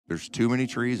There's too many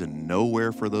trees and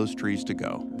nowhere for those trees to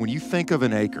go. When you think of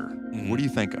an acre, what do you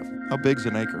think of? How big's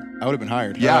an acre? I would have been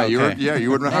hired. Yeah, Oh, you okay.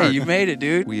 would have been Hey, hired. you made it,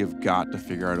 dude. We have got to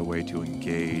figure out a way to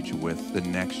engage with the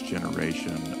next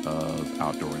generation of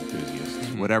outdoor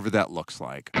enthusiasts, whatever that looks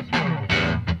like.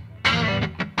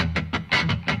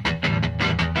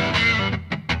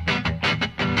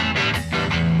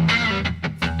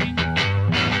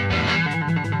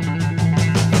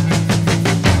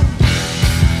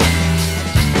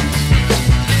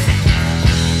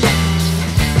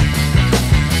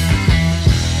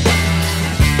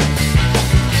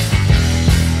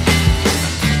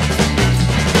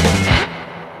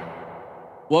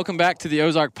 Welcome back to the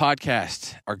Ozark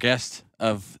podcast. Our guest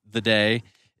of the day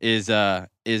is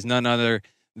none other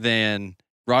than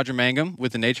Roger Mangham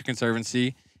with the Nature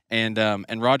Conservancy, and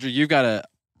Roger, you've got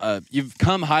you've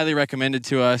come highly recommended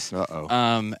to us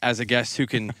as a guest who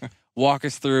can walk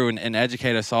us through and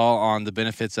educate us all on the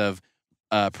benefits of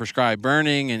prescribed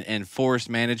burning and forest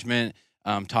management,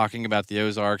 talking about the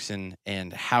Ozarks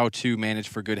and how to manage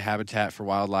for good habitat for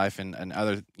wildlife and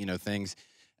other things.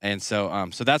 And so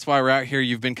that's why we're out here.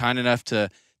 You've been kind enough to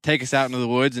take us out into the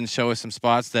woods and show us some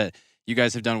spots that you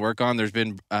guys have done work on. There's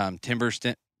been timber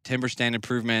stand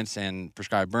improvements and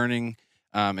prescribed burning.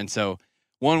 And so,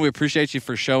 one, we appreciate you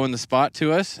for showing the spot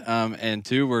to us. And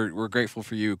two, we're grateful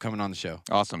for you coming on the show.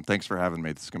 Awesome. Thanks for having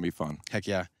me. This is going to be fun. Heck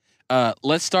yeah.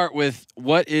 Let's start with,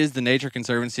 what is the Nature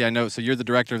Conservancy? I know, so you're the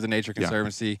director of the Nature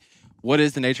Conservancy. Yeah. What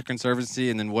is the Nature Conservancy,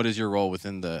 and then what is your role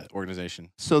within the organization?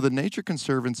 So the Nature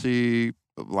Conservancy,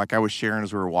 like I was sharing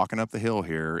as we were walking up the hill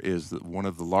here, is one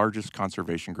of the largest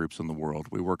conservation groups in the world.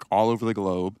 We work all over the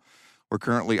globe. We're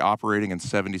currently operating in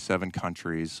 77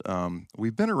 countries.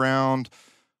 We've been around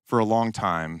for a long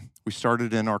time. We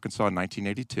started in Arkansas in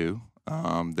 1982.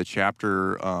 The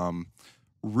chapter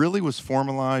really was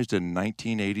formalized in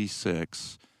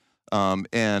 1986.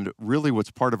 And really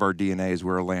what's part of our DNA is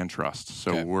we're a land trust.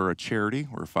 So we're a charity.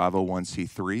 We're a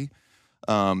 501c3.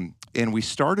 And we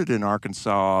started in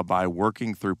Arkansas by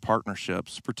working through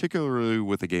partnerships, particularly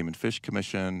with the Game and Fish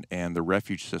Commission and the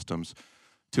refuge systems,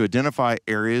 to identify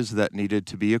areas that needed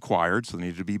to be acquired, so they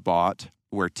needed to be bought,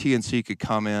 where TNC could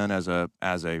come in as a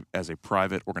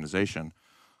private organization,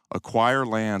 acquire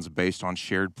lands based on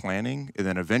shared planning, and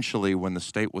then eventually, when the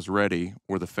state was ready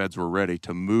or the feds were ready,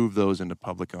 to move those into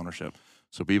public ownership,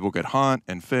 so people could hunt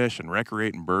and fish and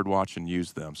recreate and birdwatch and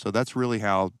use them. So that's really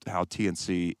how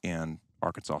TNC in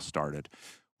Arkansas started.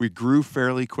 We grew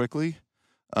fairly quickly.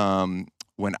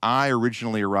 When I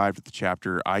originally arrived at the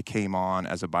chapter, I came on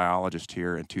as a biologist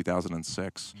here in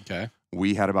 2006. Okay.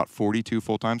 We had about 42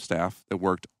 full-time staff that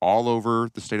worked all over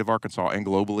the state of Arkansas and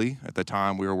globally. At the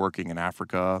time, we were working in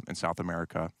Africa and South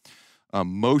America,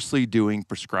 mostly doing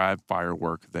prescribed fire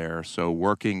work there. So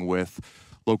working with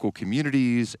local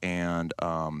communities and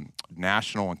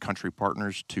national and country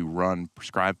partners to run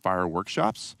prescribed fire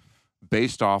workshops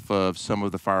based off of some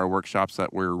of the fire workshops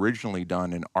that were originally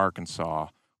done in Arkansas,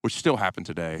 which still happen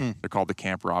today. They're called the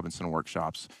Camp Robinson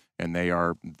workshops. And they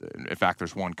are, in fact,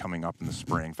 there's one coming up in the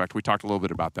spring. In fact, we talked a little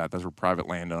bit about that. Those are private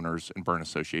landowners and burn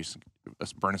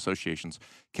associations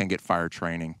can get fire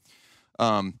training.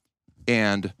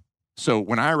 And so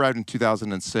when I arrived in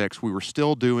 2006, we were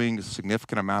still doing a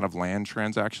significant amount of land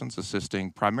transactions, assisting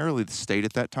primarily the state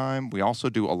at that time. We also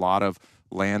do a lot of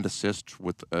land assist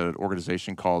with an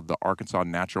organization called the Arkansas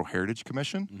Natural Heritage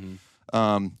Commission,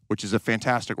 which is a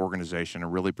fantastic organization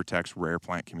and really protects rare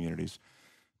plant communities.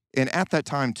 And at that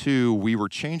time, too, we were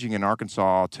changing in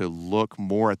Arkansas to look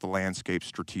more at the landscape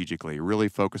strategically, really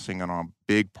focusing on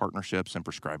big partnerships in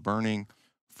prescribed burning,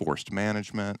 forest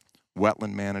management,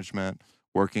 wetland management,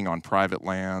 working on private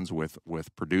lands with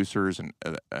producers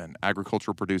and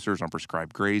agricultural producers on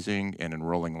prescribed grazing and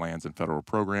enrolling lands in federal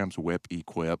programs, WIP,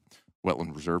 EQIP,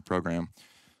 Wetland Reserve Program.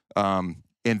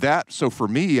 So for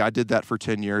me, I did that for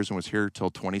 10 years and was here till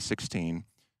 2016.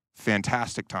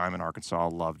 Fantastic time in Arkansas,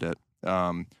 loved it.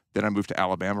 Then I moved to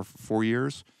Alabama for 4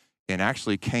 years and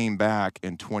actually came back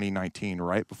in 2019,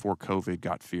 right before COVID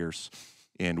got fierce,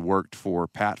 and worked for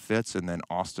Pat Fitz and then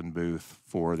Austin Booth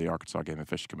for the Arkansas Game and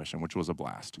Fish Commission, which was a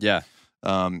blast. Yeah.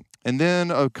 And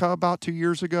then about 2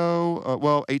 years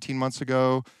ago, 18 months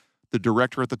ago, the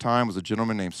director at the time was a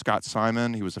gentleman named Scott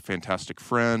Simon. He was a fantastic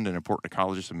friend and important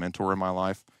ecologist and mentor in my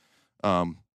life.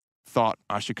 Thought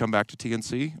I should come back to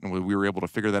TNC, and we were able to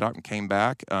figure that out and came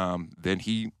back. Then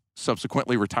he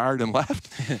subsequently retired and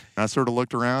left. And I sort of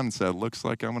looked around and said, looks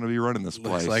like I'm going to be running this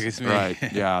place. Looks like it's me. Right.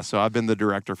 Yeah. So I've been the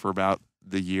director for about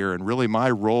the year. And really my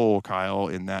role, Kyle,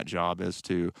 in that job is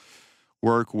to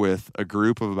work with a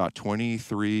group of about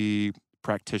 23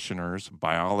 practitioners,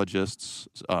 biologists,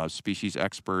 species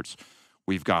experts,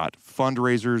 We've got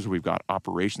fundraisers, we've got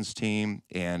operations team,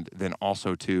 and then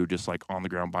also too, just like on the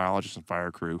ground biologists and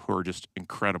fire crew who are just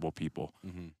incredible people.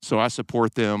 So I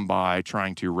support them by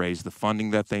trying to raise the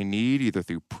funding that they need, either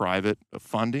through private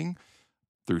funding,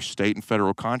 through state and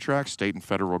federal contracts, state and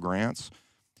federal grants.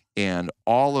 And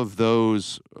all of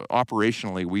those,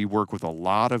 operationally, we work with a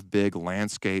lot of big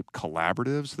landscape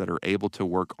collaboratives that are able to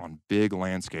work on big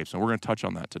landscapes. And we're going to touch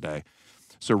on that today.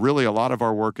 So really, a lot of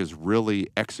our work is really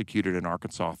executed in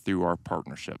Arkansas through our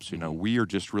partnerships. You know, we are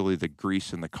just really the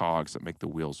grease and the cogs that make the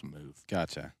wheels move.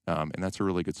 Gotcha. And that's a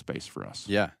really good space for us.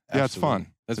 Yeah, Yeah, it's fun.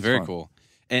 That's It's very fun. cool.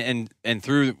 And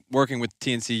through working with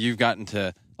TNC, you've gotten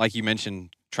to, like you mentioned,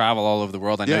 travel all over the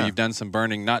world. I know Yeah. you've done some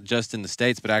burning, not just in the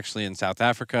States, but actually in South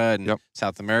Africa and Yep.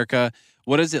 South America.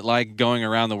 What is it like going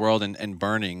around the world and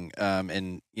burning?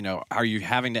 And, you know, are you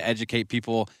having to educate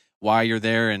people why you're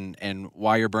there and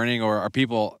why you're burning? Or are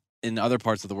people in other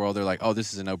parts of the world, they're like, oh,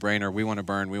 this is a no-brainer. We want to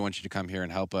burn. We want you to come here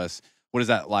and help us. What is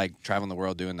that like, traveling the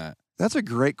world doing that? That's a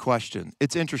great question.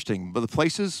 It's interesting, but the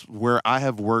places where I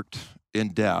have worked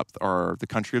in depth are the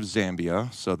country of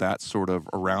Zambia. So that's sort of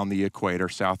around the equator,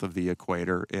 south of the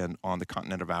equator, and on the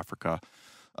continent of Africa.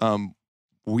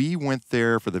 We went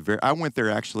there I went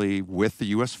there actually with the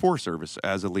U.S. Forest Service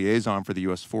as a liaison for the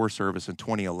U.S. Forest Service in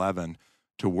 2011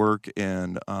 to work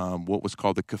in what was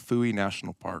called the Kafue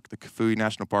National Park. The Kafue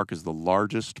National Park is the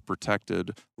largest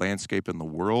protected landscape in the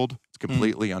world. It's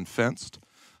completely unfenced.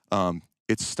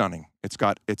 It's stunning. It's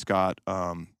got.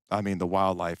 I mean, the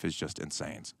wildlife is just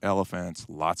insane. Elephants,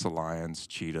 lots of lions,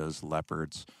 cheetahs,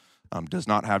 leopards. Does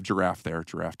not have giraffe there.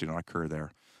 Giraffe do not occur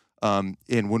there. And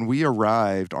when we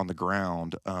arrived on the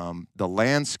ground, the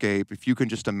landscape, if you can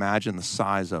just imagine the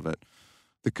size of it,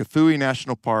 the Kafue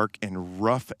National Park in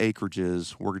rough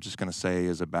acreages, we're just going to say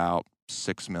is about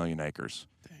 6 million acres.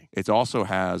 Dang. It also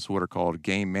has what are called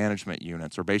game management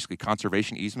units, or basically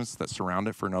conservation easements that surround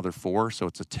it for another 4. So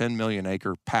it's a 10 million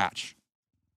acre patch.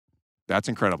 That's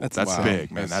incredible. That's Wow.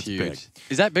 big, man. That's huge. big.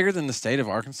 Is that bigger than the state of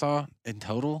Arkansas in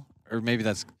total? Or maybe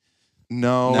that's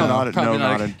No, No, not probably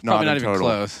not in even total.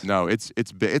 close. No, it's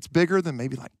bigger than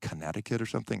maybe like Connecticut or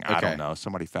something. I Okay. don't know.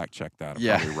 Somebody fact check that. I'm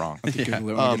Yeah. probably wrong. That's a Yeah. good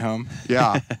when we get home.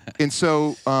 Yeah. And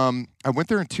so I went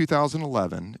there in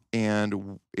 2011,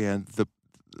 and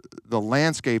the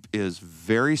landscape is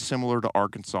very similar to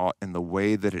Arkansas in the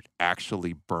way that it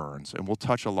actually burns, and we'll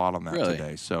touch a lot on that Really?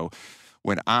 today. So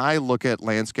when I look at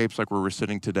landscapes like where we're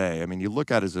sitting today, I mean, you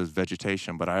look at it as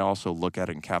vegetation, but I also look at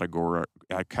it and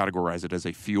categorize it as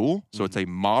a fuel. So it's a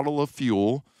model of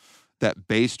fuel that,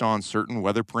 based on certain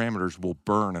weather parameters, will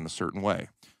burn in a certain way.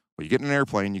 Well, you get in an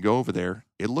airplane, you go over there,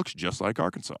 it looks just like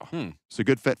Arkansas. It's a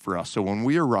good fit for us. So when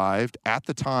we arrived, at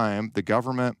the time, the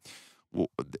government,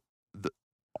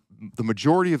 the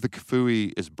majority of the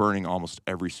Kafue is burning almost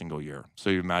every single year.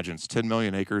 So you imagine it's 10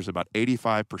 million acres, about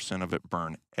 85% of it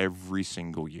burn every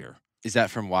single year. Is that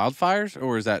from wildfires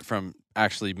or is that from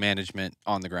actually management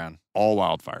on the ground? All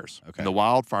wildfires. Okay. And the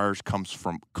wildfires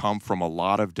come from a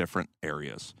lot of different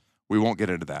areas. We won't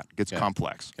get into that. It gets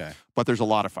complex. Okay. But there's a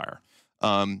lot of fire.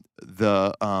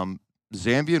 The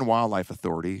Zambian Wildlife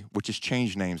Authority, which has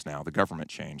changed names now, the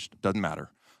government changed, doesn't matter.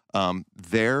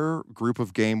 Their group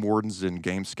of game wardens and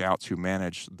game scouts who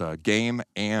manage the game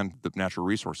and the natural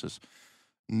resources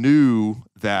knew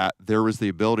that there was the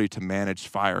ability to manage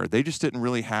fire. They just didn't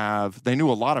really they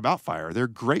knew a lot about fire. They're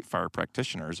great fire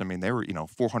practitioners. I mean, they were,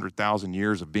 400,000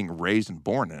 years of being raised and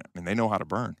born in it. I mean, they know how to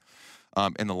burn.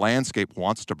 And the landscape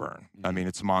wants to burn. I mean,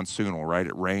 it's monsoonal, right?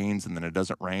 It rains and then it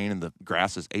doesn't rain, and the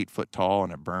grass is 8 foot tall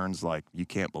and it burns like you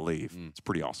can't believe. It's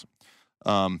pretty awesome.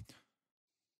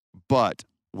 But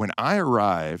when I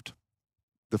arrived,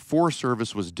 the Forest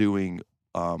Service was doing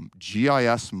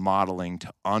GIS modeling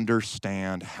to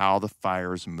understand how the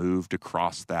fires moved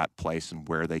across that place and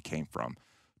where they came from,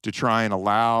 to try and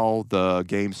allow the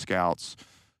game scouts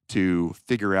to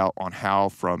figure out on how,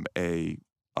 from a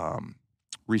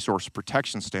resource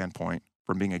protection standpoint,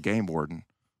 from being a game warden,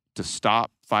 to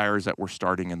stop fires that were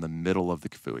starting in the middle of the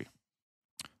Kafue,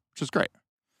 which is great.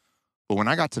 But when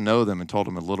I got to know them and told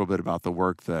them a little bit about the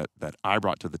work that I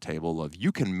brought to the table of,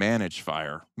 you can manage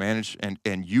fire,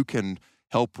 and you can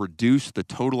help reduce the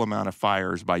total amount of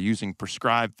fires by using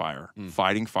prescribed fire,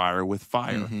 fighting fire with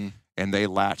fire. And they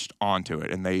latched onto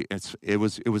it. And I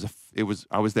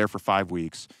was there for 5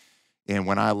 weeks. And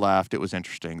when I left, it was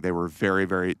interesting. They were very,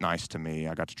 very nice to me.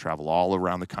 I got to travel all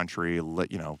around the country,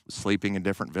 sleeping in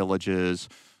different villages,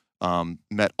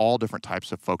 met all different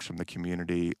types of folks from the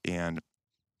community. And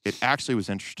it actually was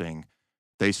interesting.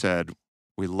 They said,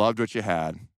 "We loved what you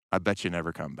had. I bet you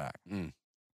never come back." And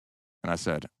I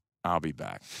said, I'll be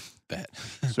back. Bet.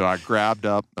 So I grabbed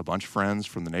up a bunch of friends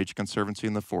from the Nature Conservancy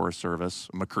and the Forest Service,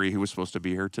 McCree, who was supposed to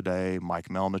be here today, Mike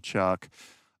Melnichuk,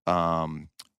 um,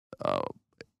 uh,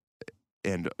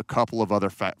 and a couple of other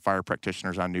fire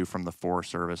practitioners I knew from the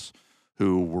Forest Service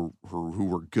who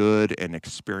were good and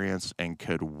experienced and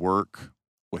could work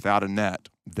without a net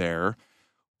there.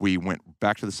 We went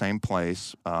back to the same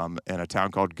place in a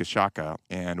town called Gashaka,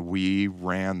 and we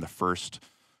ran the first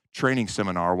training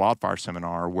seminar, wildfire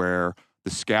seminar, where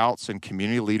the scouts and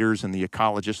community leaders and the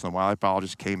ecologists and the wildlife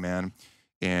biologists came in,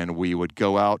 and we would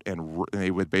go out and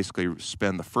they would basically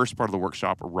spend the first part of the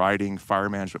workshop writing fire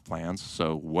management plans.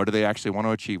 So what do they actually want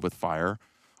to achieve with fire?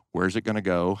 Where's it going to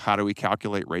go? How do we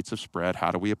calculate rates of spread? How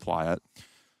do we apply it?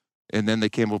 And then they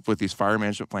came up with these fire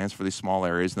management plans for these small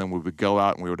areas. And then we would go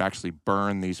out and we would actually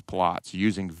burn these plots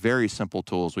using very simple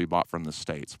tools we bought from the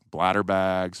States. Bladder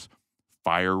bags,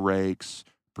 fire rakes,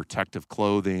 protective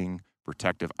clothing,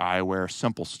 protective eyewear,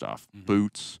 simple stuff,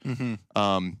 boots.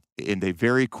 And they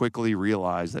very quickly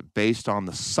realized that based on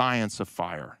the science of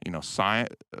fire,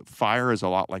 fire is a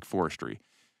lot like forestry.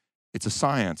 It's a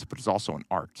science, but it's also an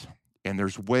art. And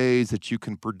there's ways that you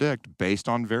can predict based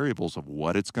on variables of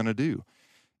what it's going to do.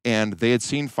 And they had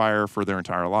seen fire for their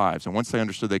entire lives. And once they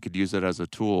understood they could use it as a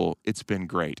tool, it's been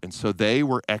great. And so they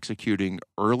were executing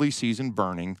early season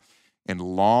burning in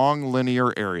long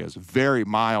linear areas, very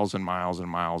miles and miles and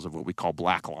miles of what we call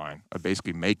black line,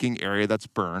 basically making area that's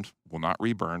burned, will not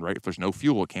reburn, right? If there's no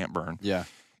fuel, it can't burn. Yeah.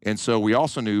 And so we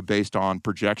also knew based on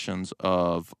projections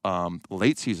of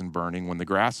late season burning when the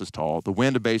grass is tall, the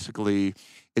wind basically,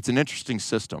 it's an interesting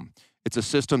system. It's a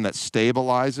system that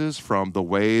stabilizes from the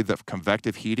way that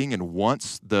convective heating, and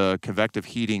once the convective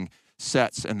heating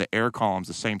sets and the air column's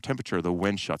the same temperature, the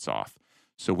wind shuts off.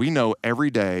 So we know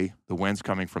every day the wind's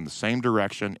coming from the same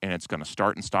direction and it's going to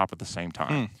start and stop at the same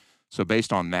time. So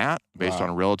based on that, based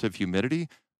on relative humidity,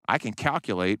 I can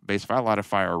calculate, if I light a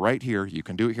fire right here, you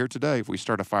can do it here today. If we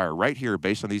start a fire right here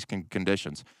based on these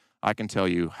conditions, I can tell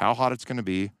you how hot it's going to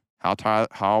be, how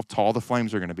tall the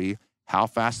flames are going to be, how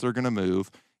fast they're going to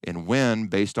move, and when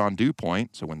based on dew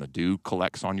point. So when the dew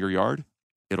collects on your yard,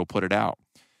 it'll put it out.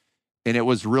 And it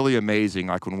was really amazing.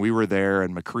 Like when we were there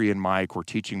and McCree and Mike were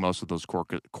teaching most of those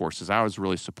courses, I was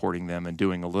really supporting them and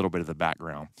doing a little bit of the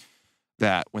background.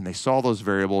 That when they saw those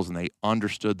variables and they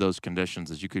understood those conditions,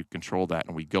 as you could control that,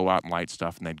 and we'd go out and light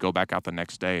stuff, and they'd go back out the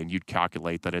next day, and you'd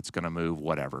calculate that it's going to move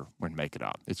whatever, we'd make it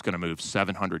up. It's going to move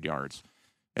 700 yards,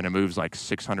 and it moves like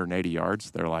 680 yards.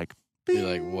 They're like, you're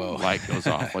like, whoa. Light goes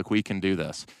off. Like, we can do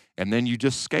this. And then you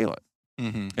just scale it.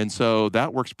 And so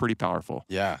that works pretty powerful.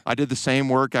 Yeah. I did the same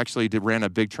work, actually ran a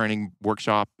big training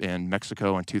workshop in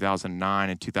Mexico in 2009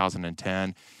 and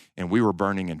 2010. And we were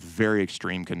burning in very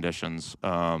extreme conditions.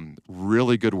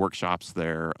 Really good workshops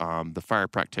there. The fire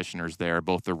practitioners there,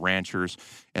 both the ranchers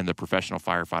and the professional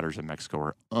firefighters in Mexico,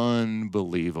 are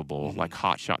unbelievable, like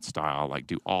hotshot style, like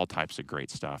do all types of great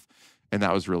stuff. And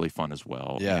that was really fun as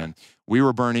well. Yeah. And we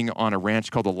were burning on a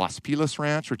ranch called the Las Pilas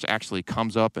Ranch, which actually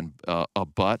comes up and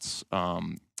abuts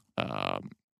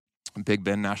Big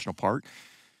Bend National Park.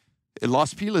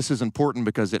 Las Pilas is important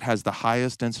because it has the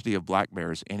highest density of black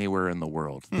bears anywhere in the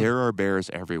world. There are bears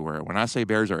everywhere. When I say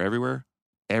bears are everywhere,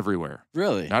 everywhere.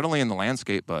 Really? Not only in the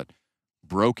landscape, but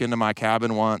broke into my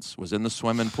cabin once, was in the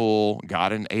swimming pool,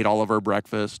 got in, ate all of our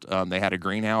breakfast. They had a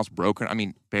greenhouse, broken. I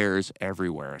mean, bears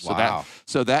everywhere. So Wow.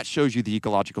 that shows you the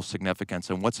ecological significance.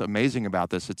 And what's amazing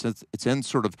about this, it's in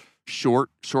sort of short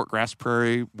grass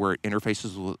prairie where it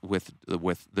interfaces with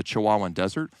the Chihuahuan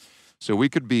Desert. So we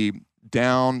could be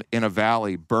down in a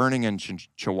valley burning in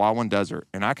Chihuahuan Desert,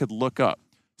 and I could look up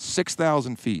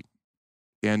 6,000 feet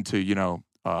into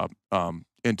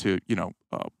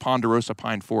Ponderosa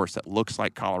pine forest that looks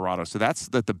like Colorado. So that's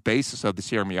the basis of the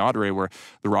Sierra Madre, where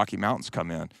the Rocky Mountains come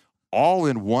in, all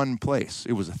in one place.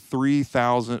 It was a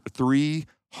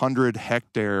 300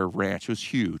 hectare ranch. It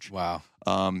was huge. Wow.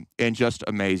 And just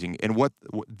amazing. And what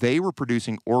they were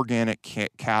producing organic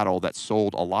cattle that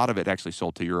sold, a lot of it actually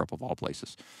sold to Europe of all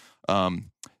places.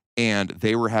 And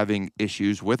they were having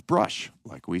issues with brush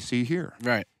like we see here.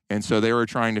 Right. And so they were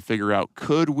trying to figure out,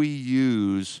 could we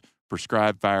use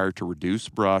prescribed fire to reduce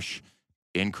brush,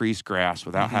 increase grass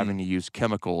without having to use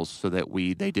chemicals, so that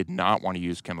they did not want to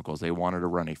use chemicals. They wanted to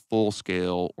run a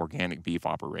full-scale organic beef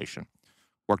operation.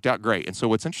 Worked out great. And so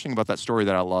what's interesting about that story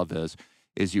that I love is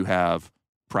you have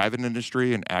private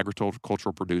industry and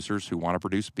agricultural producers who want to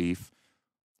produce beef.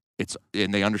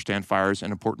 And they understand fire is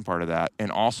an important part of that.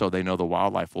 And also they know the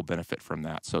wildlife will benefit from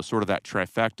that. So sort of that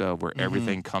trifecta where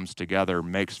everything comes together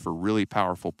makes for really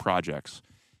powerful projects.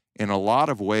 in a lot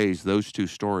of ways, those two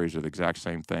stories are the exact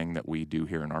same thing that we do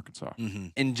here in Arkansas.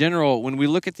 In general, when we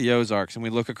look at the Ozarks and we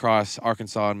look across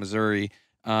Arkansas and Missouri,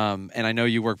 and I know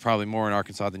you work probably more in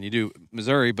Arkansas than you do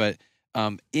Missouri, but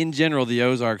in general, the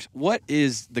Ozarks, what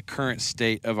is the current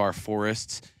state of our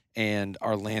forests and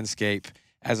our landscape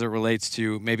as it relates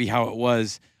to maybe how it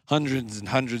was hundreds and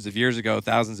hundreds of years ago,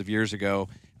 thousands of years ago?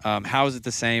 How is it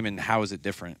the same and how is it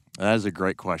different? That is a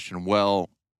great question. Well,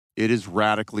 it is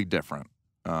radically different,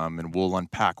 and we'll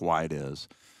unpack why it is.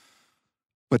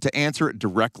 But to answer it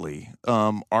directly,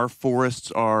 our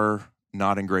forests are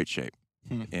not in great shape.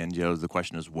 And, the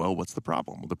question is, well, what's the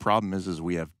problem? Well, the problem is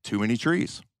we have too many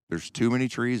trees. There's too many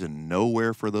trees and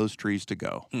nowhere for those trees to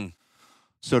go.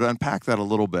 So to unpack that a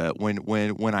little bit,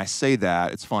 when I say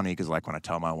that, it's funny because like when I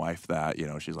tell my wife that,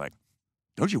 she's like,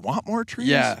 don't you want more trees?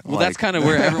 Yeah, well, that's kind of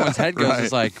where everyone's head goes. Right.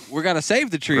 It's like, we're going to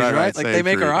save the trees, right? Like they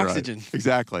make our oxygen. Right.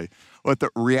 Exactly. But the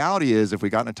reality is, if we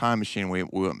got in a time machine, we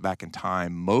went back in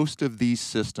time, most of these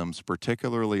systems,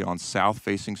 particularly on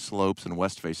south-facing slopes and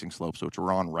west-facing slopes, which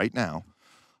we're on right now,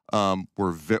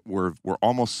 we're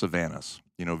almost savannas.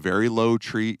 Very low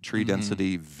tree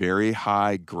density, very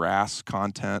high grass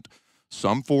content,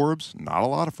 some forbs, not a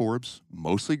lot of forbs,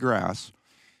 mostly grass.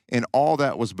 And all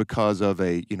that was because of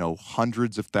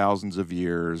hundreds of thousands of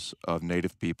years of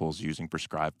native peoples using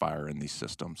prescribed fire in these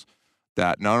systems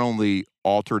that not only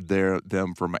altered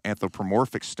them from an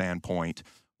anthropomorphic standpoint,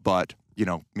 but,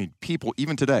 people,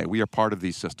 even today, we are part of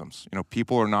these systems.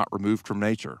 People are not removed from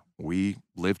nature. We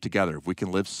live together. If we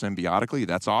can live symbiotically,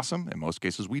 that's awesome. In most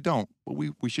cases, we don't, but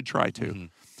we should try to.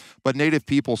 But native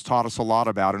peoples taught us a lot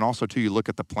about, and also too, you look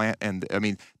at the plant, and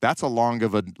that's a long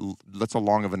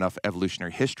of enough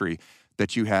evolutionary history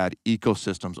that you had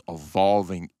ecosystems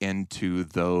evolving into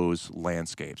those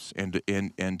landscapes and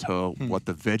into what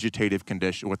the vegetative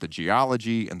condition, what the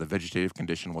geology and the vegetative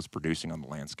condition was producing on the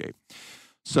landscape.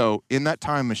 So in that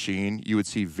time machine, you would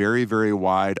see very, very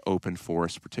wide open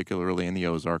forests, particularly in the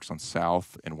Ozarks on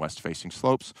south and west facing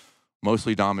slopes,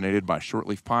 mostly dominated by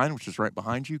shortleaf pine, which is right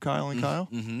behind you, Kyle and Kyle.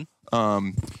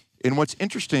 And what's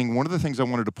interesting, one of the things I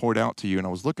wanted to point out to you, and I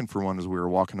was looking for one as we were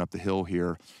walking up the hill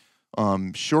here,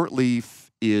 shortleaf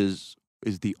is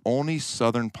the only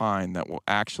southern pine that will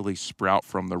actually sprout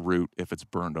from the root if it's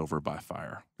burned over by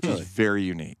fire, which is very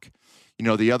unique.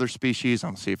 The other species, I'm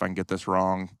going to see if I can get this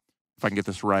wrong, if I can get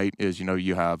this right, is,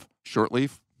 you have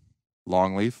shortleaf,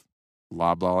 longleaf,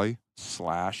 loblolly,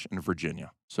 slash, and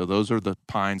Virginia. So those are the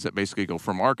pines that basically go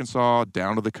from Arkansas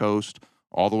down to the coast,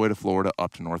 all the way to Florida,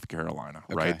 up to North Carolina,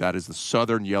 right? That is the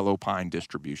southern yellow pine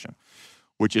distribution,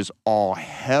 which is all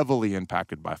heavily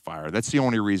impacted by fire. That's the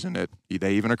only reason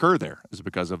they even occur there, is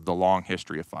because of the long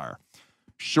history of fire.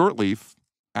 Shortleaf,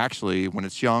 actually, when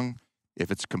it's young, if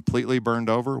it's completely burned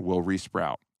over, will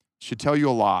resprout. Should tell you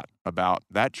a lot about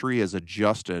that tree is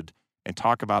adjusted, and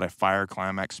talk about a fire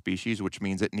climax species, which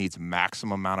means it needs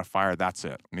maximum amount of fire. That's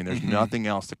it. There's nothing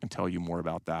else that can tell you more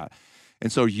about that.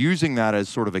 And so using that as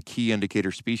sort of a key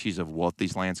indicator species of what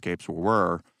these landscapes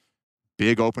were,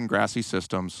 big open grassy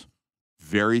systems,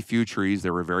 very few trees. They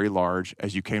were very large.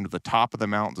 As you came to the top of the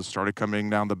mountains, it started coming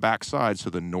down the backside. So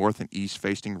the north and east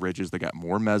facing ridges, they got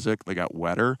more mesic, they got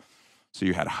wetter. So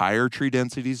you had higher tree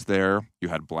densities there. You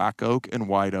had black oak and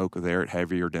white oak there at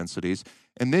heavier densities.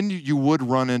 And then you would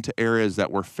run into areas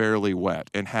that were fairly wet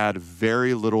and had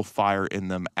very little fire in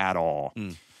them at all.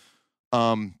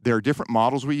 There are different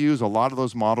models we use. A lot of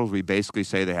those models, we basically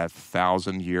say they have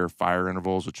 1,000-year fire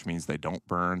intervals, which means they don't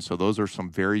burn. So those are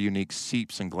some very unique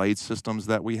seeps and glade systems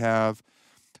that we have,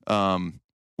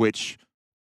 which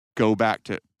go back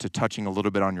to touching a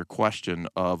little bit on your question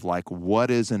of what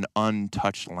is an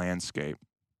untouched landscape?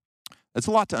 It's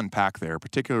a lot to unpack there,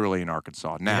 particularly in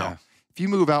Arkansas. Now, if you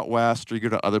move out west or you go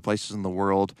to other places in the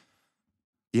world,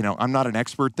 I'm not an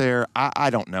expert there. I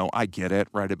don't know. I get it,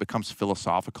 right? It becomes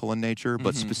philosophical in nature,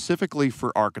 but specifically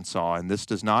for Arkansas, and this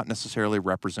does not necessarily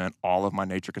represent all of my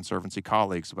Nature Conservancy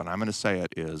colleagues, but I'm going to say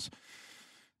it is,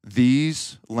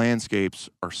 these landscapes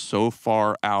are so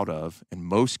far out of, in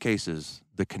most cases,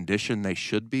 the condition they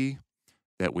should be,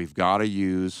 that we've got to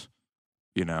use,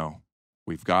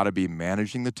 we've got to be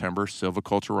managing the timber,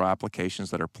 silvicultural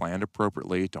applications that are planned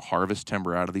appropriately to harvest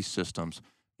timber out of these systems.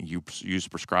 You use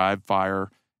prescribed fire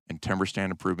and timber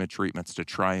stand improvement treatments to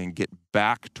try and get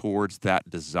back towards that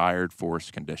desired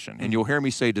forest condition. And you'll hear me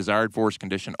say desired forest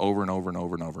condition over and over and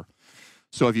over and over.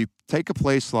 So if you take a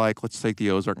place like, let's take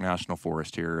the Ozark National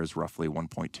Forest here, is roughly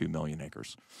 1.2 million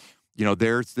acres.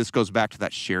 This goes back to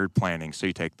that shared planning. So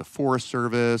you take the Forest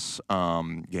Service,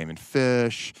 Game and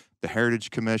Fish, the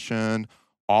Heritage Commission,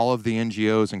 all of the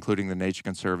NGOs, including the Nature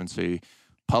Conservancy,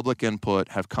 public input,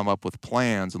 have come up with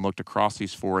plans and looked across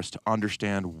these forests to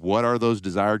understand what are those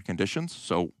desired conditions.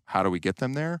 So how do we get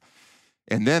them there?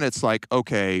 And then it's like,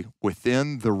 okay,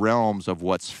 within the realms of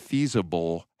what's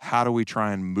feasible, how do we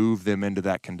try and move them into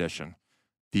that condition?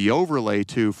 The overlay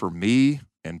too, for me,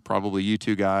 and probably you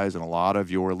two guys and a lot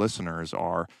of your listeners,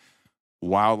 are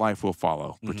wildlife will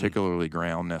follow, particularly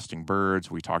ground nesting birds.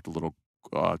 We talked a little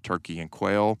turkey and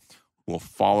quail. Will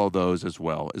follow those as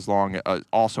well, as long as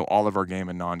also all of our game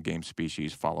and non-game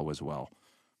species follow as well.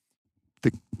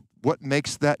 What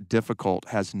makes that difficult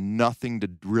has nothing to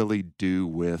really do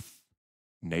with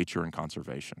nature and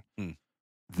conservation.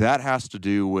 That has to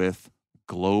do with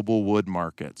global wood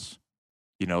markets.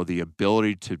 You know, the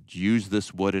ability to use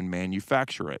this wood and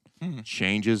manufacture it.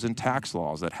 Changes in tax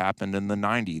laws that happened in the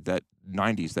 90s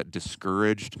that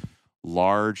discouraged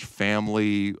large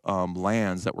family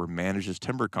lands that were managed as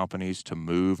timber companies to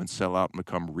move and sell out and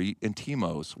become REIT and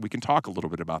TIMOs. We can talk a little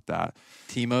bit about that.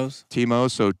 TIMOs? TIMOs.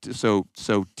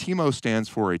 So TIMO stands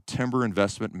for a Timber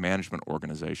Investment Management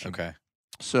Organization. Okay.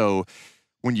 So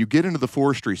when you get into the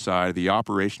forestry side, the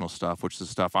operational stuff, which is the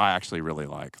stuff I actually really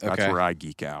like, that's where I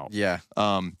geek out. Yeah.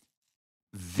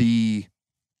 The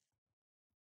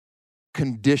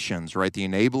conditions, right? The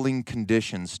enabling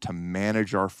conditions to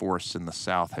manage our forests in the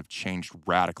South have changed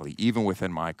radically, even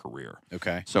within my career.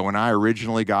 Okay. So when I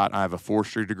originally I have a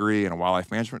forestry degree and a wildlife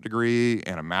management degree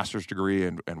and a master's degree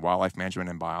in wildlife management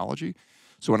and biology.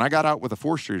 So when I got out with a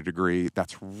forestry degree,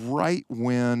 that's right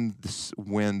when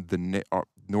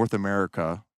North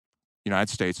America,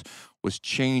 United States, was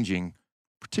changing,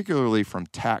 particularly from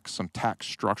some tax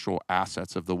structural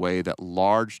assets of the way that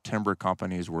large timber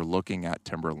companies were looking at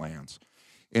timber lands.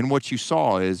 And what you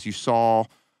saw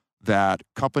that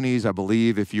companies, I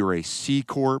believe, if you're a C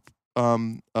Corp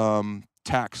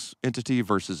tax entity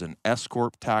versus an S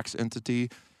Corp tax entity,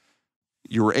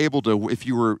 you were able to, if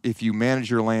you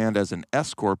manage your land as an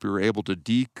S Corp, you were able to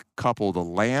decouple the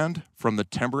land from the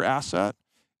timber asset.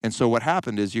 And so what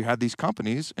happened is you had these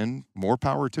companies, and more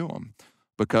power to them,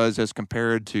 because as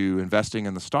compared to investing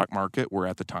in the stock market, where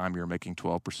at the time you were making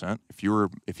 12%, if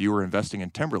you were investing in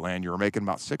timberland, you were making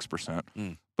about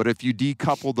 6%. But if you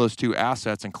decoupled those two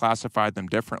assets and classified them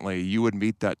differently, you would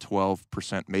meet that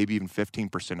 12%, maybe even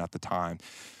 15% at the time.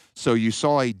 So you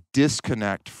saw a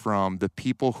disconnect from the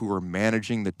people who were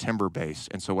managing the timber base.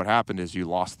 And so what happened is you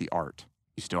lost the art.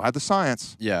 You still had the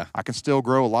science. Yeah. I can still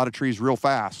grow a lot of trees real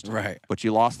fast. Right. But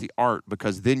you lost the art,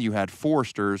 because then you had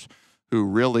foresters who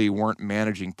really weren't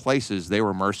managing places. They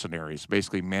were mercenaries,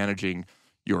 basically managing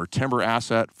your timber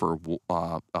asset for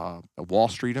Wall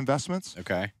Street investments.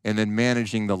 Okay. And then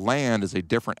managing the land as a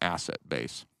different asset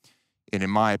base. And in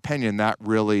my opinion, that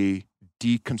really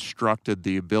deconstructed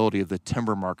the ability of the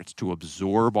timber markets to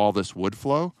absorb all this wood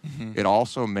flow. It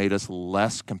also made us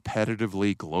less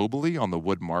competitively globally on the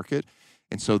wood market.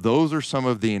 And so those are some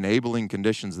of the enabling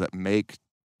conditions that make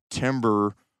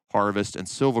timber harvest and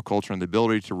silviculture, and the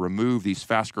ability to remove these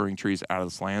fast-growing trees out of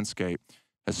this landscape,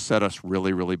 has set us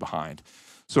really, really behind.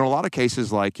 So in a lot of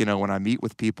cases, like, when I meet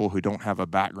with people who don't have a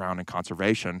background in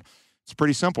conservation, it's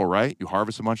pretty simple, right? You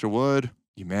harvest a bunch of wood,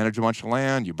 you manage a bunch of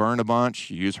land, you burn a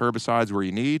bunch, you use herbicides where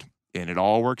you need, and it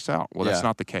all works out. Well, that's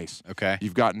not the case. Okay.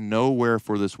 You've got nowhere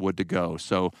for this wood to go.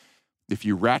 So if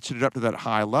you ratchet it up to that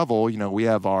high level, we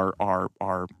have our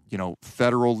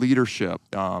federal leadership,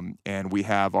 and we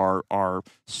have our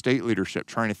state leadership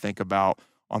trying to think about,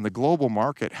 on the global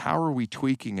market, how are we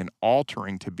tweaking and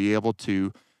altering to be able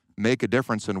to make a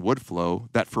difference in wood flow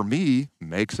that, for me,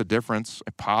 makes a difference,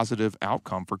 a positive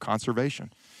outcome for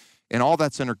conservation. And all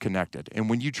that's interconnected. And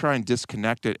when you try and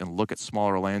disconnect it and look at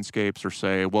smaller landscapes, or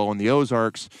say, well, in the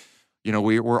Ozarks,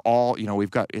 we're all,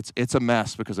 we've got, it's a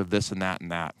mess because of this and that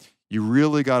and that. You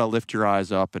really got to lift your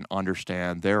eyes up and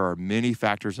understand there are many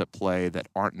factors at play that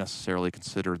aren't necessarily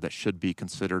considered, that should be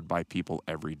considered by people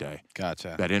every day.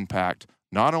 Gotcha. That impact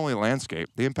not only landscape,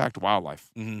 they impact wildlife.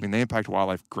 I mean, they impact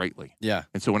wildlife greatly. Yeah.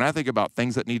 And so when I think about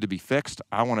things that need to be fixed,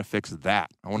 I want to fix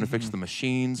that. I want to fix the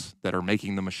machines that are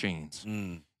making the machines.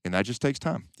 And that just takes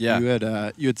time. Yeah.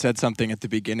 You had said something at the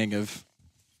beginning of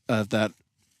that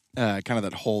kind of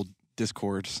that whole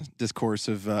discourse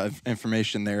of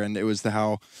information there, and it was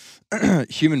how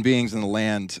human beings and the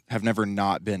land have never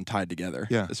not been tied together.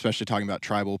 Yeah. Especially talking about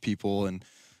tribal people and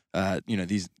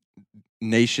these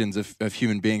nations of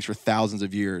human beings for thousands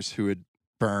of years who would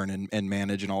burn and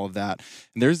manage and all of that.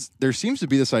 And there seems to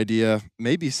be this idea,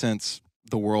 maybe since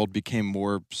the world became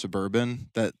more suburban,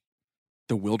 that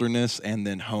the wilderness and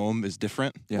then home is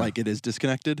different. Yeah. Like, it is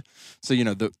disconnected. So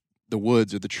the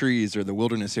woods or the trees or the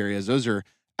wilderness areas, those are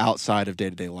outside of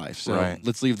day-to-day life. So Right.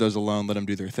 let's leave those alone, let them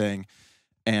do their thing.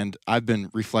 And I've been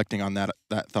reflecting on that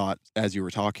thought as you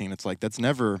were talking. It's like that's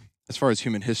never, as far as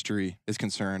human history is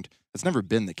concerned, that's never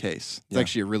been the case. It's Yeah.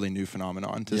 actually a really new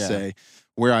phenomenon to Yeah. say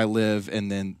where I live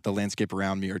and then the landscape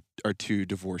around me are two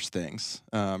divorced things,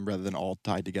 rather than all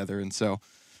tied together. And so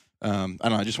I don't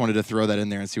know. I just wanted to throw that in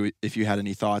there and see if you had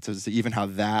any thoughts as to even how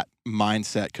that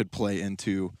mindset could play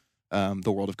into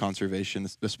the world of conservation,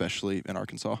 especially in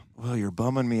Arkansas. Well, you're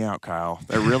bumming me out, Kyle.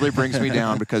 That really brings me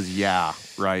down because, yeah,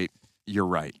 right, you're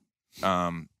right.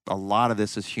 A lot of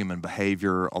this is human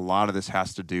behavior. A lot of this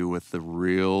has to do with the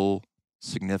real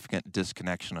significant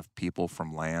disconnection of people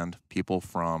from land, people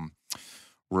from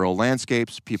rural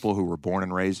landscapes, people who were born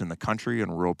and raised in the country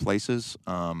and rural places.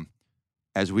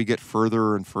 As we get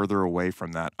further and further away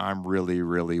from that, I'm really,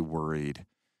 really worried.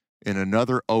 And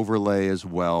another overlay as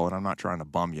well, and I'm not trying to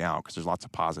bum you out because there's lots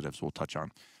of positives we'll touch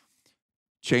on.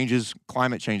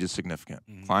 Climate change is significant.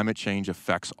 Mhm. Climate change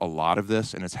affects a lot of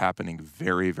this, and it's happening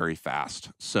very, very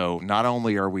fast. So not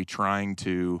only are we trying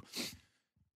to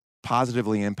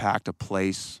positively impact a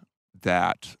place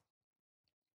that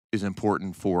is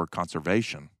important for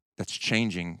conservation, that's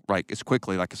changing, right, as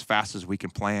quickly, like as fast as we can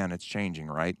plan, it's changing,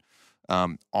 right?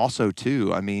 Also,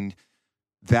 too, I mean,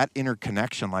 that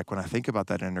interconnection, like when I think about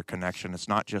that interconnection, it's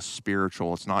not just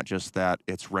spiritual, it's not just that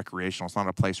it's recreational, it's not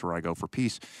a place where I go for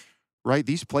peace, right?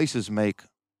 These places make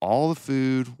all the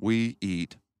food we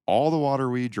eat, all the water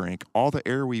we drink, all the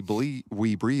air we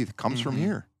breathe comes from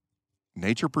here.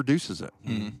 Nature produces it,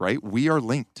 right? We are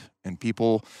linked, and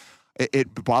people,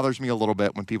 it bothers me a little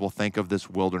bit when people think of this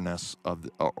wilderness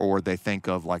or they think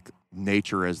of like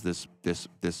nature as this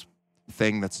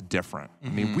thing that's different. I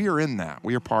mean, we are in that.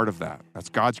 We are part of that. That's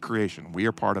God's creation. We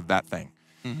are part of that thing.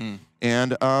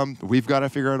 And we've got to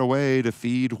figure out a way to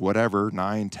feed whatever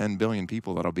 9, 10 billion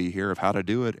people that'll be here of how to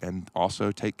do it, and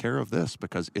also take care of this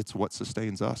because it's what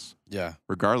sustains us. Yeah.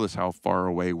 Regardless how far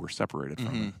away we're separated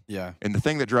from it. Yeah. And the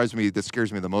thing that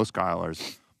scares me the most, Kyle,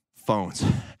 is phones.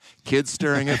 Kids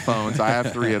staring at phones. I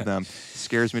have 3 of them.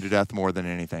 Scares me to death more than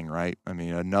anything, right? I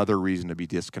mean, another reason to be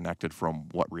disconnected from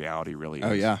what reality really is.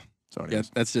 Oh, yeah. So Yeah,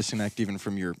 that's disconnect even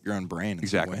from your own brain. In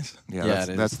exactly. Some ways. Yeah,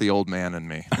 that's the old man in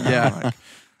me. Yeah. Like,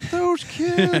 those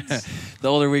kids. The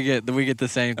older we get the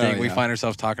same thing. Oh, We yeah. find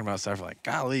ourselves talking about stuff like,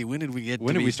 golly, when did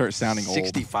we start sounding old?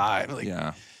 65? Like,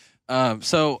 Yeah.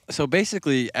 So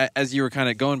basically, as you were kind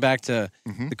of going back to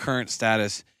Mhm. the current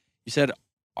status, you said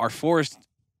our forest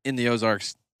in the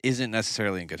Ozarks isn't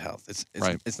necessarily in good health.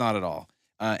 Right. It's not at all.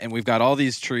 And we've got all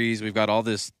these trees, we've got all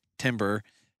this timber,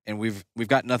 and we've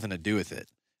got nothing to do with it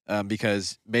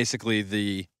because basically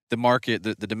the market,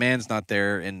 the demand's not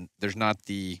there, and there's not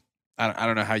the I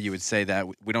don't know how you would say that.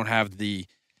 We don't have the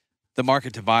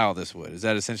market to buy all this wood. Is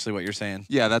that essentially what you're saying?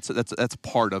 Yeah, that's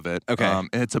part of it. Okay. And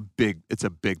it's a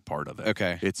big part of it.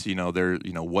 Okay. It's,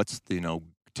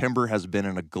 timber has been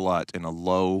in a glut in a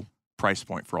low price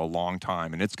point for a long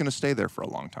time, and it's going to stay there for a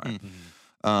long time.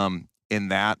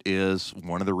 And that is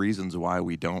one of the reasons why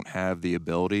we don't have the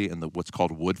ability and what's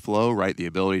called wood flow, right? The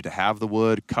ability to have the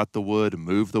wood, cut the wood,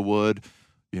 move the wood,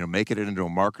 make it into a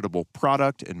marketable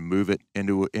product and move it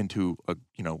into a,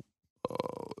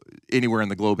 anywhere in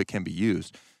the globe it can be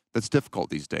used. That's difficult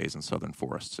these days in southern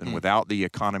forests. And without the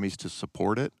economies to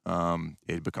support it,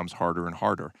 it becomes harder and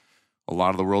harder. A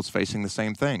lot of the world's facing the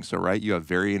same thing. So, right, you have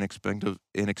very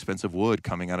inexpensive wood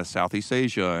coming out of Southeast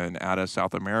Asia and out of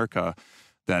South America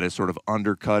that is sort of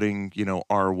undercutting,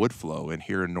 our wood flow. And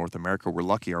here in North America, we're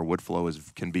lucky our wood flow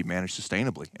can be managed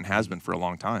sustainably and has been for a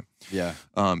long time. Yeah.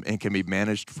 And can be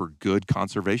managed for good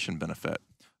conservation benefit.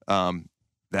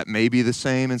 That may be the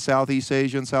same in Southeast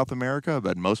Asia and South America,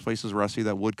 but most places where I see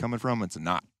that wood coming from, it's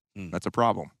not. That's a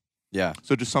problem. Yeah.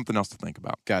 So just something else to think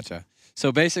about. Gotcha.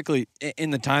 So basically,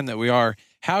 in the time that we are,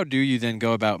 how do you then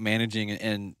go about managing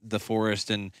in the forest?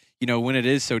 And, when it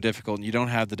is so difficult and you don't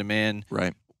have the demand,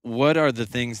 Right. what are the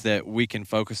things that we can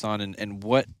focus on and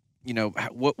what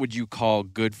would you call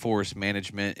good forest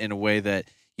management in a way that,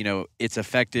 it's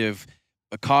effective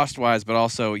cost-wise, but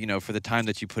also, for the time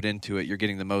that you put into it, you're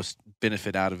getting the most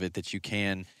benefit out of it that you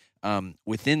can.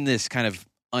 Within this kind of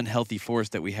unhealthy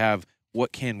forest that we have,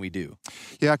 what can we do?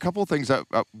 Yeah, a couple of things. I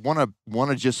want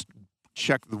to just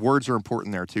check. The words are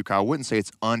important there too, Kyle. I wouldn't say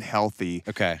it's unhealthy.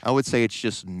 Okay. I would say it's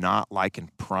just not like in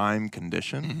prime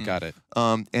condition. Got it.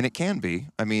 And it can be.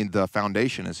 I mean, the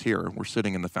foundation is here. We're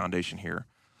sitting in the foundation here.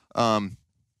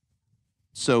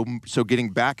 So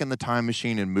getting back in the time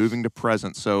machine and moving to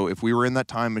present. So if we were in that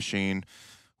time machine,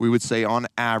 we would say on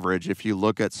average, if you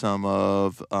look at some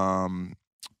of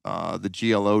the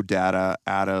GLO data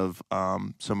out of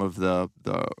some of the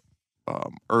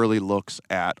early looks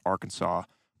at Arkansas,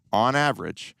 on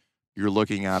average, you're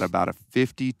looking at about a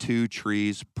 52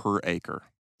 trees per acre.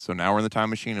 So now we're in the time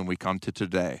machine and we come to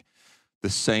today. The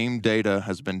same data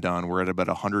has been done. We're at about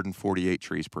 148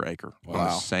 trees per acre on the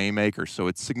Wow. same acre. So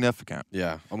it's significant.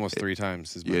 Yeah, almost 3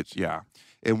 times as much. Yeah.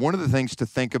 And one of the things to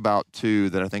think about too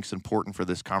that I think is important for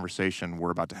this conversation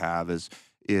we're about to have is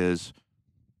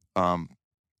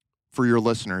for your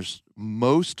listeners,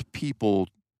 most people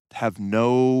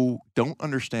don't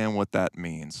understand what that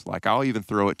means. Like I'll even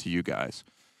throw it to you guys.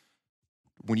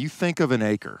 When you think of an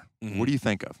acre, what do you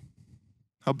think of?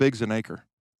 How big's an acre?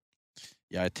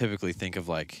 Yeah, I typically think of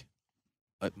like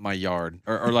my yard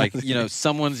or like,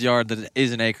 someone's yard that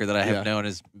is an acre that I have known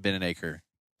has been an acre.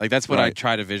 Like that's what I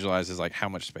try to visualize is like how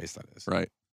much space that is. Right.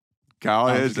 Kyle,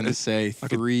 I was going to say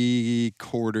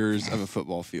 3/4 of a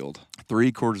football field.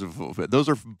 3/4 of a football field. Those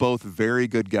are both very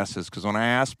good guesses because when I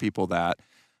ask people that,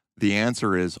 the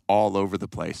answer is all over the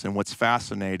place. And what's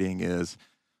fascinating is,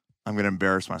 I'm going to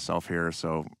embarrass myself here.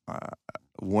 So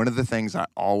one of the things I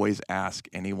always ask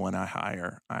anyone I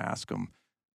hire, I ask them,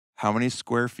 how many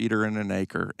square feet are in an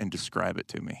acre and describe it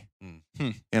to me.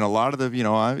 And a lot of the,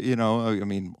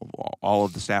 all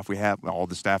of the staff we have, all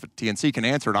the staff at TNC can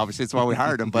answer it. Obviously, it's why we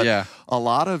hired them. But a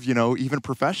lot of, even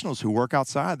professionals who work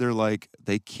outside, they're like,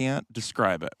 they can't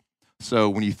describe it. So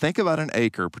when you think about an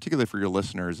acre, particularly for your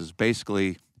listeners, is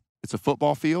basically, it's a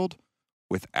football field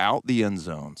without the end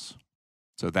zones.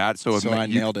 So I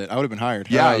nailed it. I would have been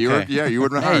hired. Yeah, you would have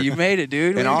been hired. Hey, you made it,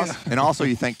 dude. And also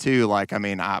you think too, like, I'm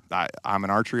an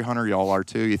archery hunter. Y'all are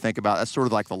too. You think about that's sort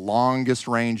of like the longest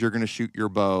range you're going to shoot your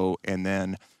bow, and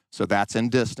then so that's in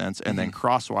distance, and then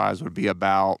crosswise would be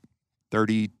about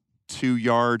 32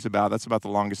 yards. That's about the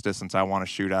longest distance I want to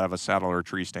shoot out of a saddle or a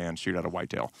tree stand. Shoot out a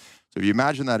whitetail. So if you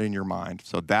imagine that in your mind,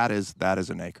 so that is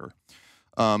an acre.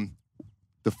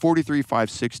 The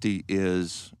 43,560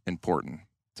 is important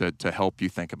to help you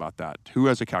think about that. Who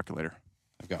has a calculator?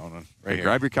 I've got one right here.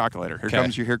 Grab your calculator.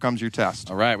 Here comes your test.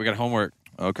 All right, we got homework.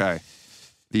 Okay.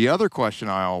 The other question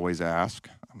I always ask,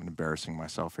 I'm embarrassing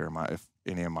myself here. If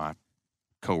any of my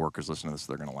coworkers listen to this,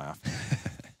 they're going to laugh.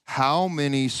 How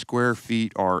many square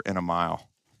feet are in a mile?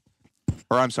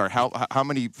 Or I'm sorry, how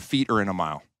many feet are in a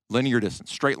mile? Linear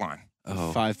distance, straight line.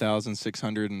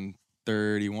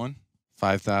 5,631.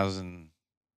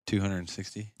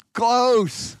 5,260.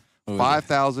 Close.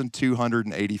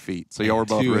 5,280 feet. So y'all were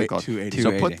both really close. 280.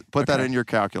 So put that in your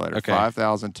calculator. Okay.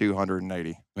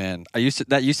 5,280. Man,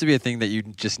 that used to be a thing that you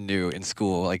just knew in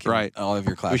school, like in all of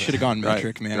your classes. We should have gone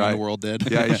metric, man. When the world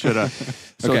did. Yeah, you should have.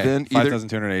 So then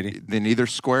 5,280. Then either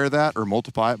square that or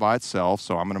multiply it by itself.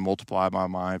 So I'm going to multiply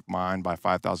mine by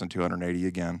 5,280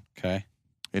 again. Okay.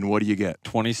 And what do you get?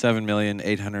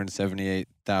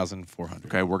 27,878,400.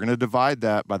 Okay, we're going to divide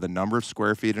that by the number of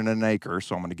square feet in an acre.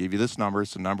 So I'm going to give you this number.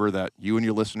 It's a number that you and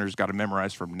your listeners got to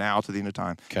memorize from now to the end of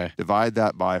time. Okay. Divide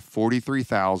that by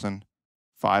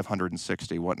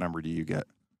 43,560. What number do you get?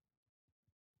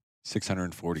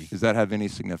 640. Does that have any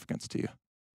significance to you?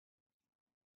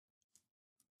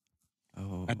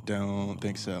 Oh, I don't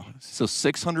think so. So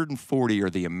 640 are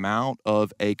the amount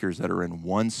of acres that are in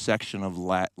one section of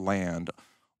land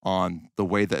on the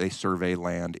way that they survey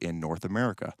land in North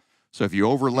America. So if you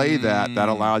overlay that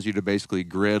allows you to basically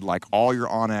grid like all your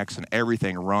onX and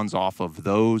everything runs off of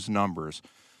those numbers.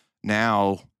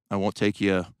 Now, I won't take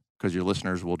you, because your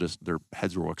listeners will their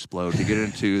heads will explode, to get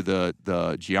into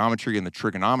the geometry and the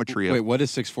trigonometry. Wait, what is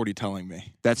 640 telling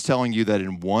me? That's telling you that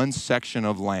in one section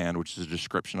of land, which is a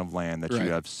description of land, that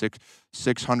you have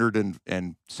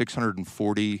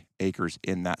 640 acres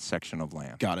in that section of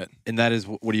land. Got it. And that is,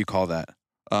 what do you call that?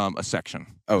 A section.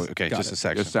 Oh, okay, just a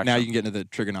section. Now you can get into the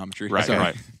trigonometry. Right, Sorry.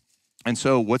 right. And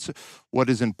so what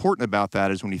is important about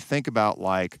that is when you think about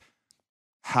like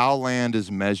how land is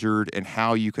measured and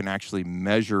how you can actually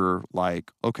measure,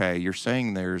 like, okay, you're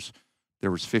saying there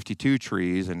was 52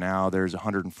 trees and now there's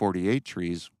 148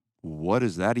 trees. What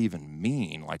does that even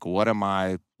mean? Like, what am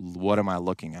I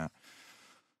looking at?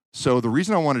 So the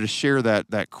reason I wanted to share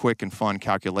that quick and fun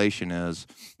calculation is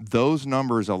those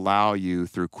numbers allow you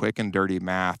through quick and dirty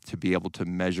math to be able to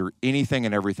measure anything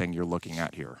and everything you're looking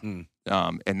at here. And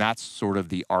that's sort of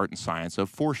the art and science of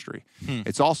forestry.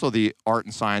 It's also the art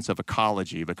and science of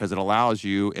ecology, because it allows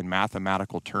you in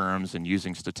mathematical terms and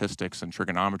using statistics and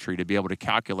trigonometry to be able to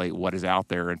calculate what is out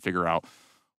there and figure out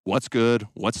what's good,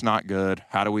 what's not good,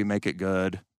 how do we make it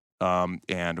good,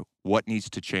 and what needs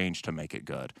to change to make it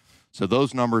good. So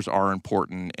those numbers are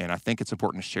important, and I think it's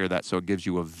important to share that so it gives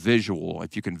you a visual.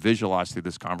 If you can visualize through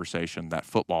this conversation, that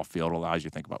football field allows you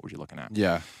to think about what you're looking at.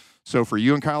 Yeah. So for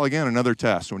you and Kyle, again, another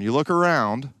test. When you look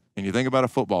around and you think about a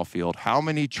football field, how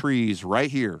many trees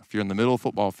right here, if you're in the middle of a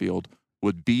football field,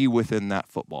 would be within that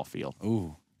football field?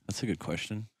 Ooh, That's a good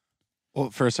question. Well,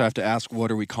 first I have to ask, what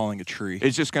are we calling a tree?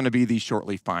 It's just going to be these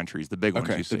short-leaf pine trees, the big ones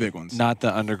Okay, you see. the big ones. Not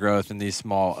the undergrowth and these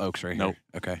small oaks right Nope.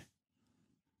 here. Okay.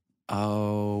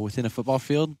 Oh, within a football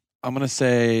field? I'm going to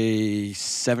say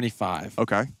 75.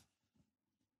 Okay.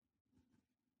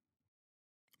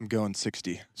 I'm going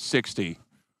 60. 60.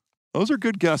 Those are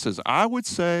good guesses. I would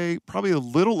say probably a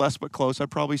little less, but close.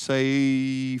 I'd probably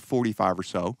say 45 or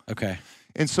so. Okay.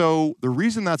 And so the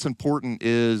reason that's important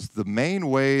is the main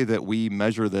way that we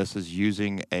measure this is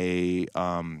using a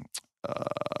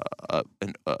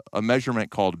measurement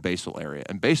called basal area.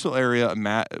 And basal area,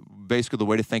 basically the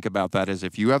way to think about that is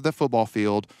if you have the football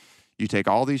field, you take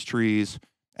all these trees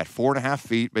at 4.5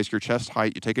 feet, basically your chest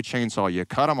height, you take a chainsaw, you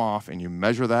cut them off, and you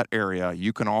measure that area.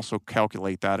 You can also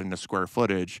calculate that into square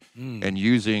footage. And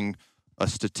using a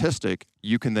statistic,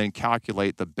 you can then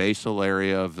calculate the basal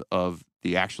area of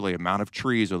the actually amount of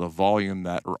trees or the volume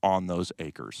that are on those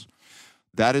acres.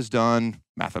 That is done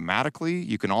mathematically.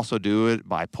 You can also do it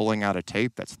by pulling out a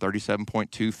tape that's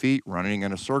 37.2 feet, running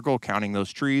in a circle, counting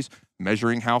those trees,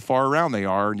 measuring how far around they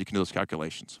are, and you can do those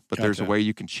calculations. But there's a way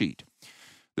you can cheat.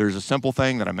 There's a simple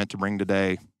thing that I meant to bring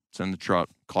today. It's in the truck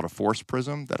called a force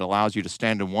prism that allows you to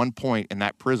stand in one point, and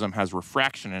that prism has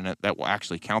refraction in it that will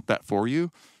actually count that for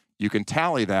you. You can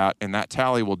tally that, and that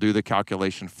tally will do the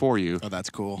calculation for you. Oh,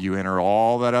 that's cool. You enter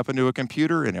all that up into a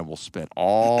computer, and it will spit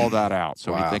all that out.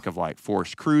 So we think of like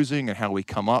forest cruising and how we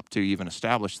come up to even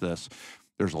establish this.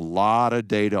 There's a lot of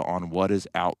data on what is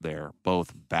out there,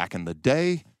 both back in the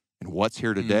day and what's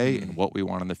here today and what we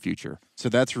want in the future. So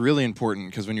that's really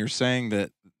important because when you're saying that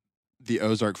the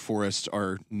Ozark forests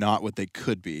are not what they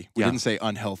could be, we didn't say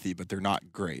unhealthy, but they're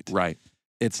not great. Right.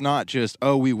 It's not just,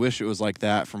 oh, we wish it was like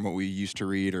that from what we used to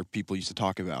read or people used to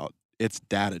talk about. It's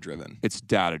data-driven. It's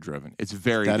data-driven. It's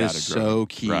very data-driven. That is so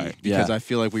key because I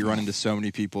feel like we run into so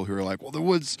many people who are like, well, the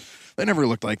woods, they never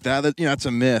looked like that. That, that's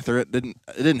a myth, or it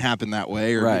didn't happen that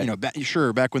way. Or,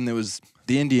 sure, back when there was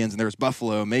the Indians and there was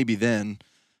buffalo, maybe then.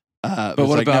 But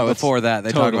what about before that?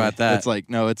 They talk about that. It's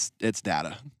like, no, it's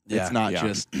data. Yeah. It's not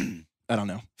just... I don't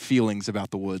know, feelings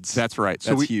about the woods. That's right.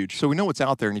 That's huge. So we know what's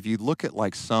out there. And if you look at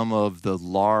like some of the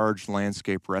large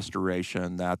landscape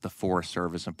restoration that the Forest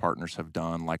Service and partners have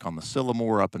done, like on the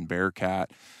Sylamore up in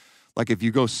Bearcat, like if you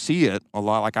go see it a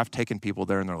lot, like I've taken people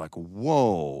there and they're like,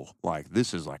 whoa, like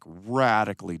this is like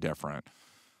radically different.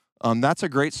 That's a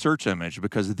great search image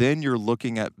because then you're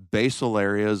looking at basal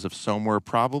areas of somewhere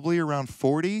probably around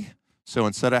 40. So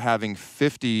instead of having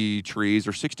 50 trees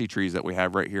or 60 trees that we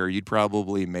have right here, you'd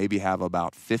probably maybe have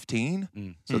about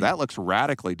 15. So that looks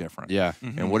radically different. Yeah.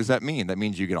 And what does that mean? That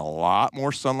means you get a lot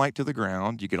more sunlight to the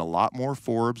ground. You get a lot more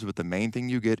forbs, but the main thing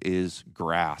you get is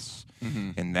grass.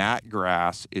 And that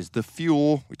grass is the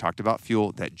fuel. We talked about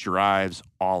fuel that drives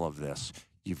all of this.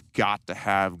 You've got to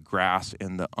have grass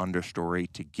in the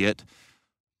understory to get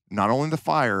not only the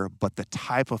fire, but the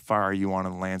type of fire you want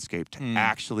in the landscape to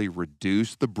actually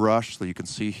reduce the brush, so you can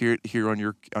see here on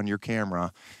your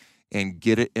camera, and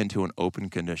get it into an open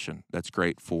condition. That's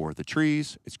great for the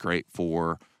trees. It's great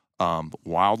for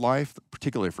wildlife,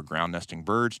 particularly for ground nesting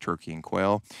birds, turkey and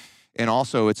quail. And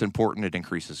also, it's important. It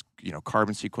increases,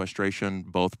 carbon sequestration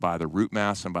both by the root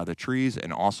mass and by the trees,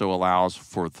 and also allows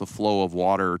for the flow of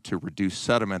water to reduce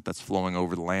sediment that's flowing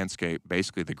over the landscape.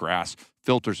 Basically, the grass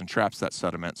filters and traps that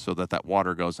sediment so that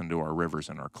water goes into our rivers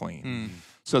and are clean.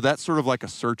 So that's sort of like a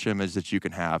search image that you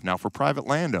can have. Now, for private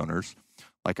landowners,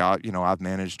 like I've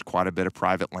managed quite a bit of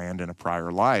private land in a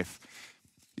prior life.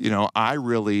 I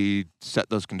really set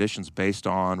those conditions based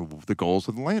on the goals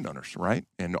of the landowners, right?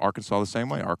 And Arkansas the same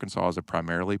way. Arkansas is a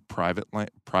primarily private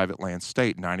land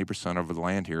state. 90% of the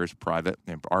land here is private,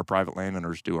 and our private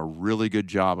landowners do a really good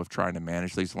job of trying to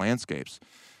manage these landscapes.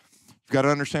 You've got to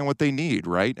understand what they need,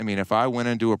 right? I mean, if I went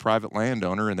into a private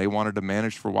landowner and they wanted to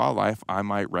manage for wildlife, I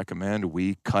might recommend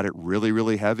we cut it really,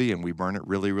 really heavy and we burn it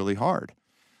really, really hard.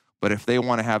 But if they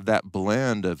want to have that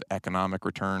blend of economic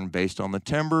return based on the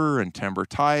timber and timber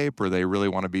type, or they really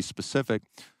want to be specific,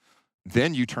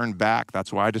 then you turn back.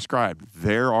 That's why I described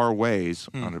there are ways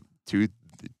to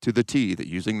the T that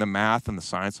using the math and the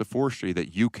science of forestry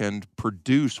that you can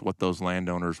produce what those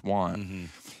landowners want.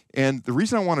 And the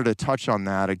reason I wanted to touch on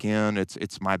that, again,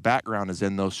 it's my background is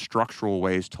in those structural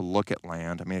ways to look at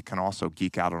land. I mean, it can also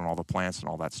geek out on all the plants and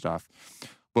all that stuff.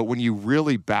 But when you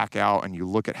really back out and you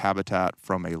look at habitat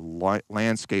from a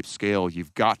landscape scale,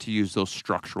 you've got to use those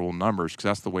structural numbers because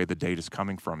that's the way the data is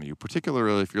coming from you,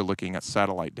 particularly if you're looking at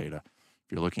satellite data.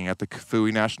 If you're looking at the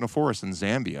Kafue National Forest in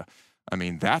Zambia, I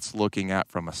mean, that's looking at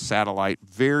from a satellite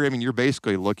you're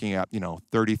basically looking at,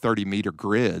 30 meter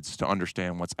grids to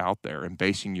understand what's out there and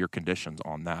basing your conditions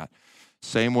on that.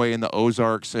 Same way in the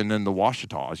Ozarks and in the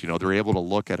Ouachitas. They're able to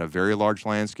look at a very large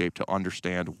landscape to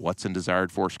understand what's in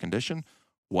desired forest condition,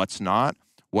 what's not,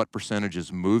 what percentage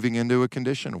is moving into a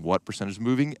condition, what percentage is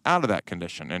moving out of that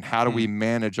condition, and how do we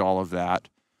manage all of that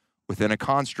within a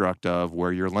construct of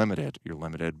where you're limited. You're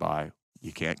limited by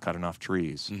you can't cut enough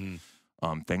trees.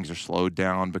 Things are slowed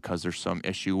down because there's some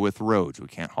issue with roads. We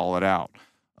can't haul it out.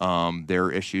 There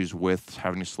are issues with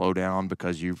having to slow down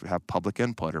because you have public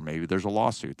input, or maybe there's a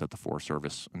lawsuit that the Forest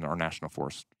Service and our national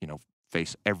forests,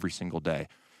 face every single day.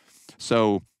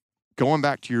 So going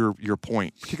back to your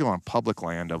point, particularly on public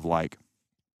land of like,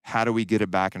 how do we get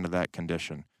it back into that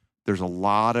condition? There's a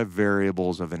lot of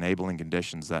variables of enabling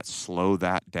conditions that slow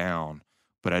that down.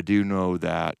 But I do know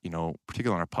that,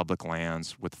 particularly on our public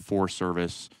lands with the Forest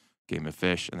Service, Game and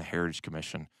Fish, and the Heritage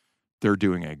Commission, they're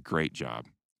doing a great job.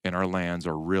 And our lands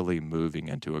are really moving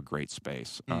into a great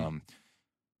space. I want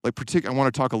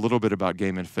to talk a little bit about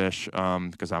Game and Fish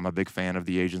because I'm a big fan of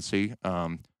the agency.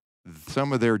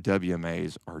 Some of their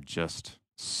WMAs are just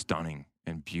stunning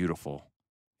and beautiful,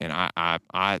 and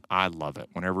I love it.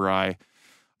 Whenever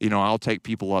I'll take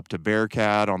people up to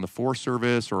Bearcat on the Forest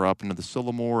Service or up into the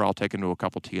Sylamore. I'll take them to a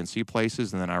couple TNC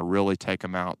places, and then I really take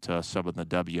them out to some of the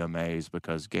WMAs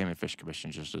because Game and Fish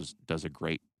Commission just does a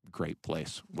great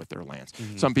place with their lands.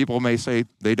 Some people may say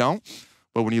they don't,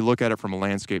 but when you look at it from a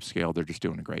landscape scale, they're just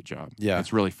doing a great job. Yeah,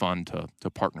 it's really fun to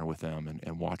partner with them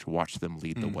and watch them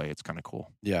lead the way. It's kind of cool.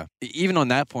 Yeah, even on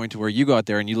that point to where you go out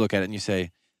there and you look at it and you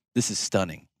say, "This is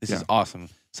stunning. This is awesome."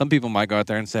 Some people might go out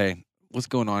there and say, "What's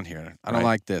going on here? I don't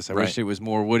like this. I wish it was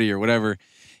more woody or whatever."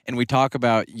 And we talk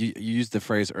about, you used the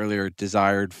phrase earlier,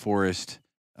 desired forest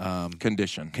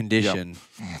condition.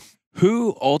 Yep.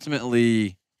 Who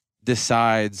ultimately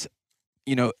decides,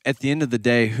 at the end of the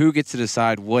day, who gets to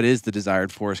decide what is the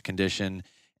desired forest condition,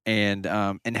 and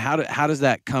how does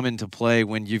that come into play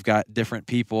when you've got different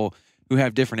people who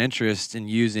have different interests in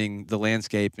using the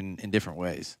landscape in different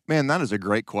ways? Man, that is a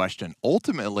great question.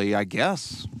 Ultimately, I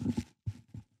guess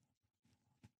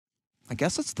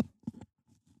it's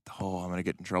I'm going to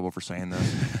get in trouble for saying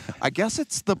this. I guess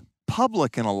it's the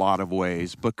public in a lot of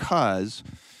ways, because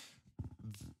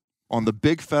on the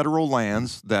big federal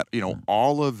lands that,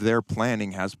 all of their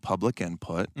planning has public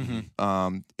input.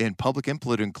 And public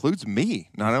input includes me,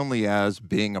 not only as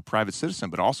being a private citizen,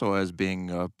 but also as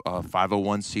being a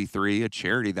 501c3, a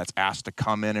charity that's asked to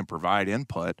come in and provide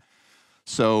input.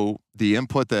 So the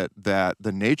input that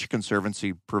the Nature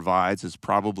Conservancy provides is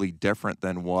probably different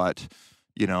than what,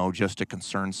 just a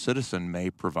concerned citizen may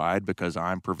provide, because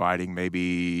I'm providing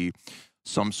maybe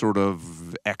some sort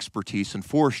of expertise in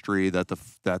forestry that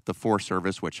the Forest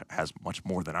Service, which has much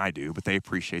more than I do, but they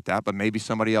appreciate that. But maybe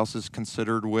somebody else is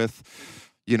considered with,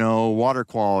 water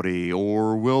quality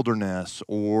or wilderness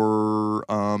or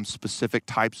specific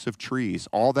types of trees.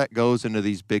 All that goes into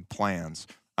these big plans.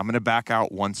 I'm going to back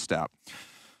out one step.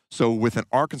 So within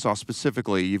Arkansas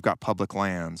specifically, you've got public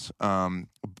lands, and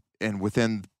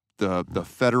within the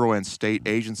federal and state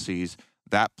agencies,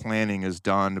 that planning is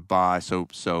done by, so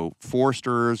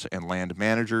foresters and land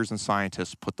managers and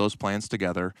scientists put those plans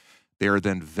together. They are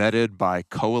then vetted by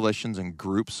coalitions and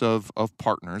groups of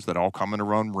partners that all come in a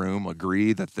one room,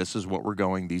 agree that this is what we're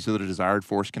going, these are the desired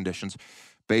forest conditions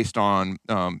based on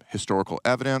historical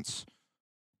evidence,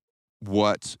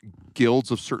 what guilds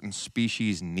of certain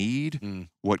species need,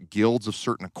 what guilds of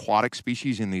certain aquatic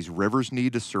species in these rivers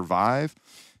need to survive,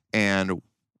 and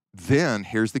then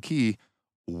here's the key: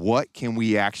 what can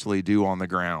we actually do on the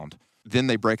ground? Then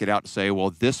they break it out to say, well,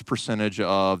 this percentage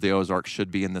of the Ozarks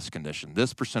should be in this condition.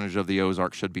 This percentage of the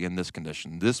Ozarks should be in this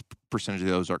condition. This percentage of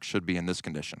the Ozarks should be in this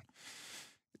condition.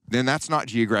 Then that's not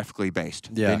geographically based.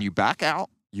 Yeah. Then you back out,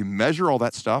 you measure all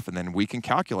that stuff, and then we can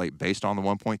calculate based on the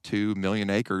 1.2 million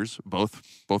acres, both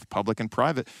public and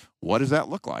private, what does that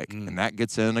look like? And that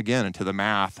gets in again into the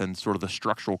math and sort of the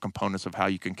structural components of how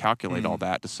you can calculate all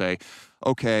that to say,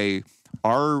 okay,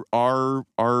 our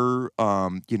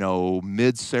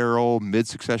mid-seral,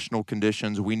 mid-successional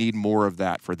conditions, we need more of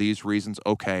that for these reasons.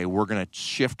 Okay, we're going to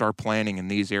shift our planning in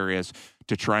these areas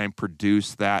to try and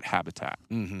produce that habitat.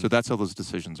 So that's how those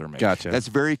decisions are made. Gotcha. That's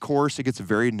very coarse. It gets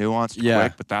very nuanced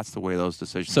quick, but that's the way those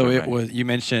decisions are made. You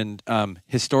mentioned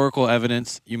historical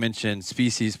evidence. You mentioned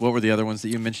species. What were the other ones that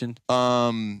you mentioned?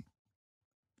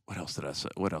 What else did I say?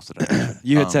 Mention?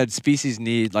 You had said species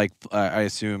need, like, I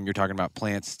assume you're talking about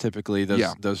plants typically,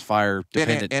 those fire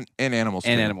dependent. And animals.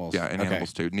 And too. animals. Yeah, and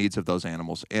animals too. Needs of those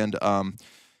animals. And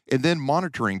And then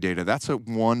monitoring data. That's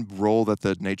one role that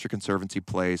the Nature Conservancy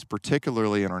plays,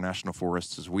 particularly in our national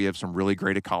forests, is we have some really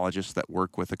great ecologists that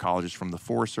work with ecologists from the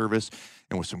Forest Service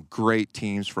and with some great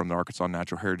teams from the Arkansas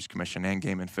Natural Heritage Commission and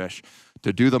Game and Fish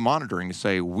to do the monitoring, to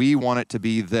say, we want it to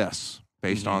be this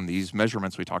based on these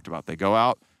measurements we talked about. They go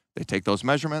out, they take those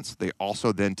measurements. They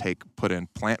also then put in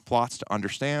plant plots to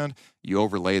understand. You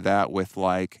overlay that with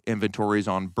like inventories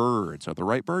on birds. Are the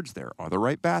right birds there? Are the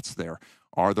right bats there?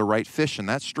 Are the right fish in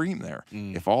that stream there?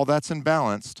 If all that's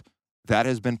imbalanced, that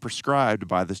has been prescribed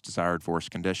by this desired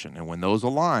forest condition. And when those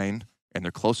align and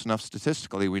they're close enough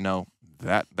statistically, we know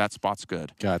that spot's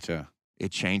good. Gotcha.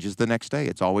 It changes the next day.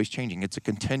 It's always changing. It's a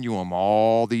continuum.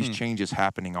 All these changes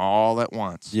happening all at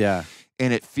once. Yeah.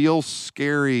 And it feels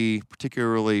scary,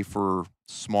 particularly for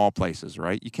small places,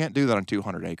 right? You can't do that on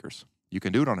 200 acres. You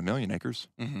can do it on 1 million acres.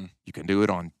 You can do it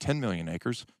on 10 million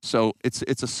acres. So it's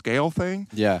a scale thing.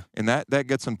 Yeah. And that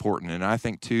gets important. And I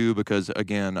think, too, because,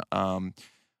 again,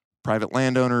 private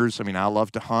landowners, I mean, I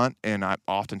love to hunt, and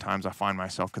oftentimes I find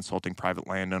myself consulting private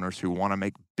landowners who want to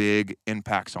make big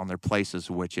impacts on their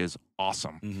places, which is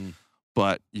awesome.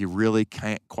 But you really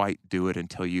can't quite do it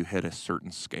until you hit a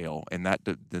certain scale. And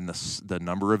then the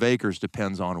number of acres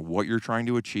depends on what you're trying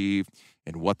to achieve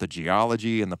and what the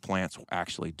geology and the plants will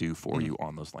actually do for you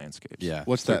on those landscapes. Yeah.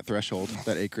 What's that threshold,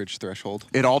 that acreage threshold?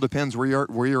 It all depends where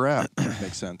you're at.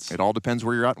 Makes sense. It all depends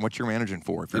where you're at and what you're managing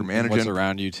for. If you're managing what's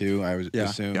around you too, I would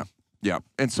assume. Yeah.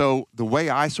 And so the way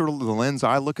the lens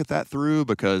I look at that through,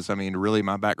 because I mean, really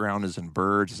my background is in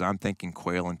birds, is I'm thinking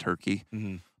quail and turkey.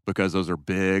 Because those are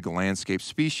big landscape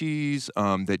species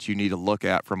that you need to look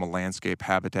at from a landscape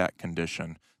habitat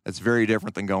condition. That's very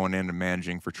different than going in and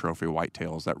managing for trophy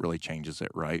whitetails. That really changes it,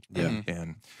 right? Yeah.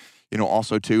 And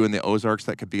also, too, in the Ozarks,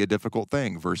 that could be a difficult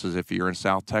thing versus if you're in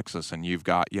South Texas and you've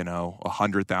got,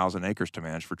 100,000 acres to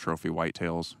manage for trophy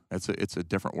whitetails. It's a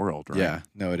different world, right? Yeah,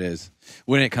 no, it is.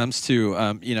 When it comes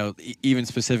to, even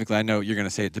specifically, I know you're going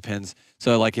to say it depends.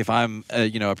 So, like, if I'm,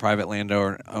 a private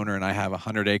landowner and I have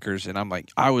 100 acres and I'm like,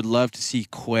 I would love to see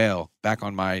quail back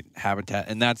on my habitat.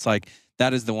 And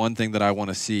that is the one thing that I want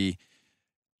to see.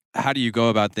 How do you go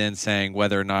about then saying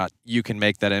whether or not you can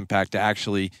make that impact to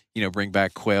actually, bring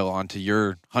back quail onto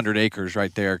your 100 acres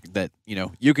right there that,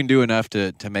 you can do enough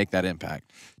to make that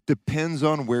impact? Depends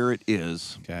on where it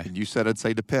is. Okay. And you said I'd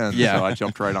say depends, Yeah. so I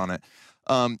jumped right on it.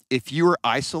 If you are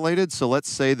isolated, so let's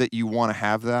say that you want to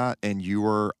have that and you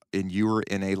are in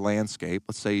a landscape,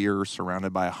 let's say you're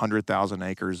surrounded by 100,000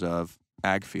 acres of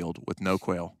ag field with no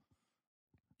quail.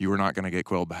 You are not going to get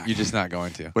quail back. You're just not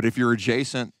going to. But if you're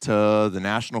adjacent to the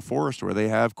national forest where they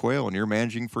have quail and you're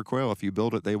managing for quail, if you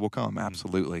build it, they will come.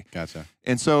 Absolutely. Gotcha.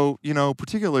 And so,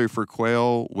 particularly for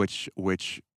quail, which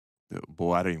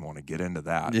boy, I don't even want to get into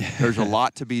that. Yeah. There's a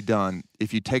lot to be done.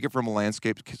 If you take it from a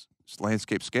landscape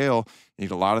scale, you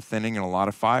need a lot of thinning and a lot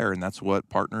of fire, and that's what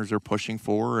partners are pushing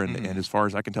for, and as far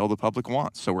as I can tell, the public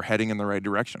wants. So we're heading in the right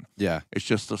direction. Yeah. It's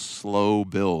just a slow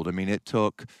build. I mean, it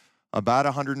took about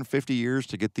 150 years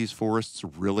to get these forests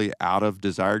really out of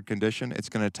desired condition. It's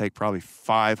going to take probably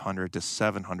 500 to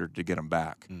 700 to get them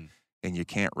back, and you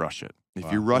can't rush it. If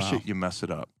you rush it, you mess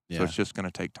it up. Yeah. So it's just going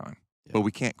to take time. Yeah. But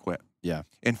we can't quit. Yeah.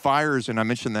 And fires, and I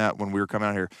mentioned that when we were coming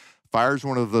out here, fire is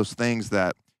one of those things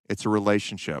that it's a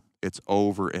relationship. It's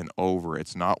over and over.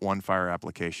 It's not one fire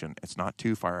application. It's not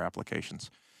two fire applications.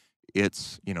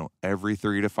 It's, every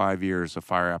 3 to 5 years, a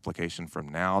fire application from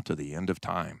now to the end of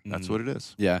time. That's what it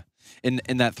is. Yeah. In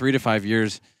that 3 to 5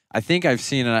 years, I think I've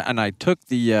seen, and I took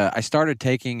I started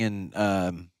taking,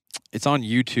 and it's on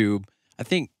YouTube. I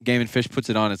think Game and Fish puts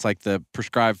it on. It's like the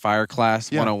prescribed fire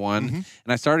class 101. And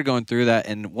I started going through that.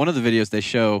 And one of the videos, they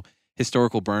show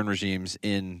historical burn regimes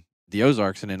in the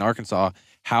Ozarks and in Arkansas,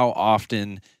 how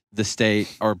often the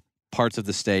state or parts of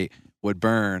the state would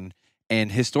burn. And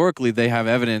historically, they have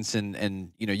evidence,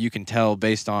 and you can tell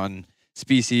based on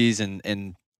species,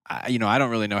 and I don't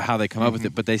really know how they come up with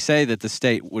it, but they say that the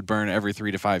state would burn every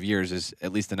 3 to 5 years is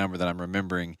at least the number that I'm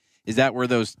remembering. Is that where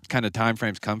those kind of time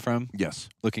frames come from? Yes.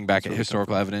 Looking back at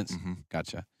historical evidence?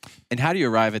 Gotcha. And how do you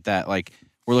arrive at that? Like,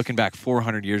 we're looking back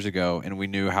 400 years ago, and we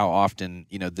knew how often,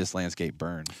 this landscape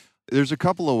burned. There's a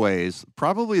couple of ways.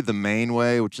 Probably the main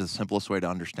way, which is the simplest way to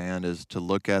understand, is to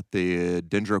look at the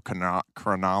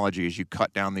dendrochronology. As you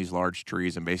cut down these large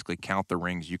trees and basically count the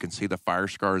rings, you can see the fire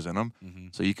scars in them,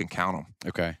 so you can count them.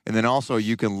 Okay. And then also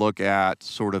you can look at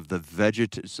sort of the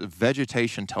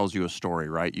vegetation tells you a story,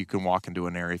 right? You can walk into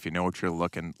an area if you know what you're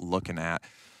looking at.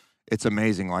 It's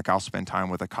amazing. Like, I'll spend time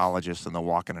with ecologists and they'll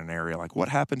walk in an area like, what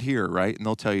happened here, right? And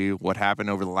they'll tell you what happened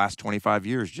over the last 25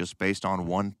 years just based on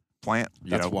one plant.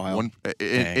 That's wild.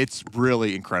 It's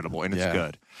really incredible, and it's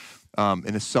good.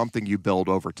 And it's something you build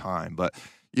over time. But,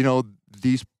 you know,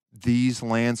 these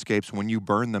landscapes, when you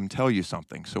burn them, tell you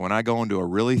something. So when I go into a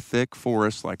really thick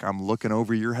forest, like I'm looking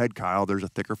over your head, Kyle, there's a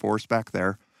thicker forest back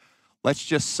there. Let's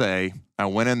just say I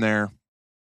went in there,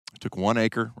 took 1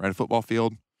 acre, right, a football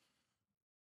field.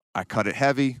 I cut it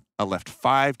heavy. I left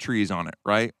 5 trees on it,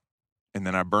 right? And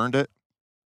then I burned it,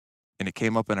 and it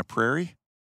came up in a prairie.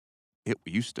 It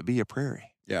used to be a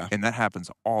prairie. Yeah. And that happens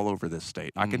all over this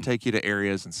state. I can take you to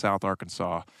areas in South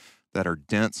Arkansas that are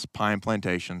dense pine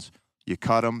plantations. You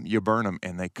cut them, you burn them,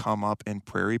 and they come up in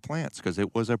prairie plants because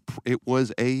it was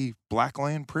a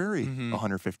blackland prairie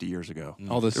 150 years ago.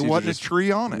 All the There wasn't a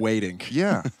tree on it. Waiting.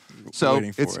 Yeah. So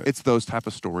Waiting for it. it's those type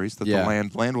of stories that the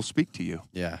land will speak to you.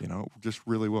 Yeah. You know, just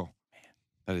really will.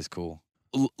 That is cool.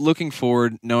 Looking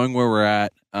forward, knowing where we're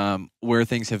at, where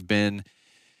things have been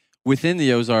within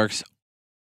the Ozarks,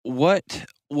 what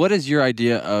is your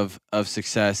idea of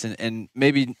success? And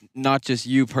maybe not just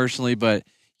you personally, but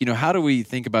you know, how do we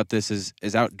think about this as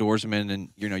outdoorsmen? And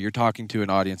you know, you're talking to an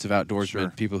audience of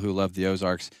outdoorsmen, people who love the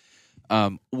Ozarks.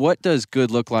 What does good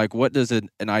look like? What does an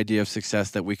idea of success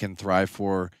that we can thrive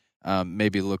for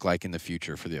maybe look like in the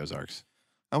future for the Ozarks?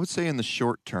 I would say in the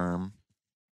short term,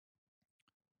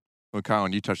 well, Kyle,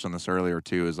 and you touched on this earlier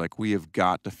too, is like we have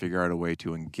got to figure out a way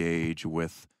to engage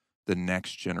with the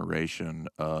next generation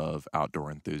of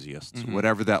outdoor enthusiasts,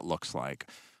 whatever that looks like.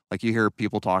 Like you hear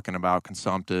people talking about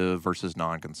consumptive versus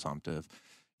non-consumptive.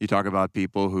 You talk about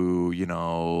people who, you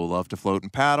know, love to float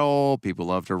and paddle, people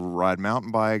love to ride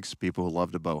mountain bikes, people who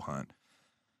love to bow hunt.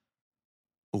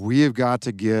 We have got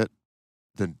to get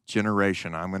the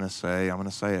generation, I'm going to say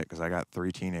it because I got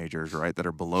 3 teenagers, right, that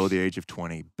are below the age of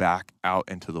 20 back out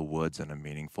into the woods in a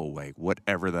meaningful way,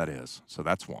 whatever that is. So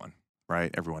that's one,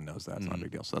 right? Everyone knows that. It's not a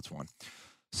big deal. So that's one.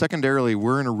 Secondarily,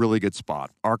 we're in a really good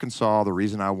spot. Arkansas, the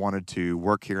reason I wanted to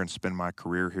work here and spend my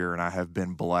career here, and I have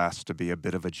been blessed to be a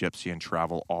bit of a gypsy and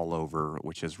travel all over,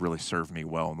 which has really served me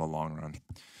well in the long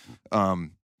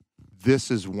run.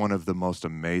 This is one of the most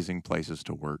amazing places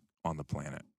to work on the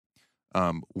planet.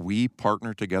 We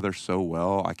partner together so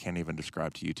well, I can't even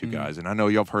describe to you two guys. And I know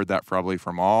y'all have heard that probably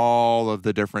from all of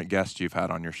the different guests you've had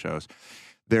on your shows.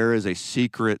 There is a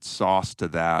secret sauce to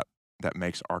that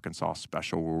makes Arkansas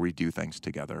special, where we do things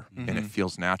together and it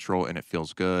feels natural and it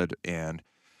feels good. And,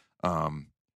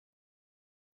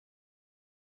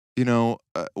 you know,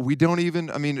 we don't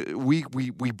even, I mean, we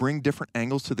bring different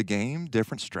angles to the game,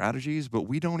 different strategies, but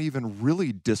we don't even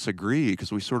really disagree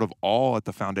because we sort of all at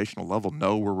the foundational level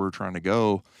know where we're trying to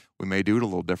go. We may do it a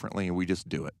little differently and we just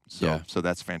do it. So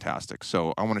that's fantastic.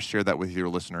 So I want to share that with your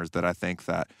listeners, that I think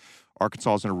that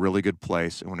Arkansas is in a really good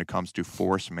place, and when it comes to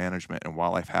forest management and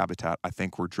wildlife habitat, I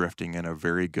think we're drifting in a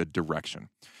very good direction.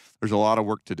 There's a lot of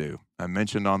work to do. I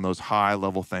mentioned on those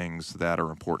high-level things that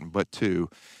are important, but too,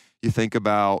 you think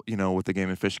about, you know, what the Game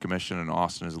and Fish Commission in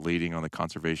Austin is leading on the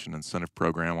conservation incentive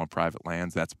program on private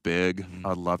lands. That's big.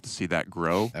 I'd love to see that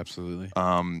grow. Absolutely.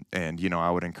 And, you know,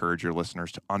 I would encourage your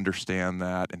listeners to understand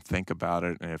that and think about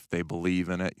it. And if they believe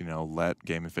in it, you know, let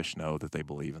Game and Fish know that they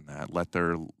believe in that. Let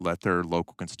their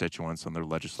local constituents and their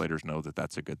legislators know that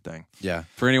that's a good thing. Yeah.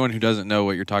 For anyone who doesn't know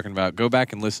what you're talking about, go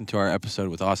back and listen to our episode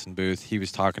with Austin Booth. He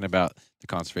was talking about the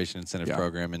conservation incentive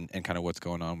program and kind of what's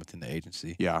going on within the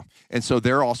agency. Yeah. And so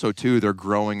they're also, too, they're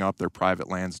growing up their private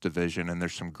lands division, and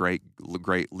there's some great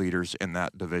leaders in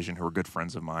that division who are good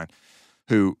friends of mine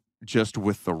who just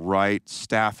with the right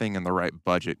staffing and the right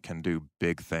budget can do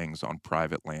big things on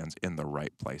private lands in the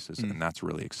right places. And that's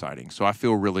really exciting. So I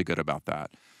feel really good about that.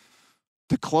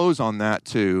 To close on that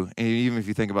too, and even if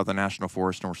you think about the National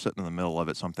Forest and we're sitting in the middle of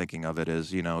it, so I'm thinking of it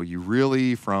as, you know, you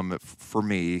really for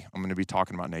me, I'm going to be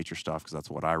talking about nature stuff because that's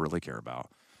what I really care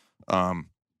about.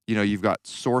 You know, you've got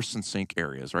source and sink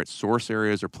areas, right? Source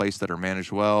areas are places that are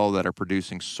managed well, that are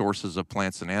producing sources of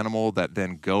plants and animal that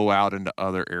then go out into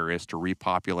other areas to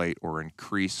repopulate or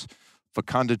increase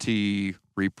fecundity,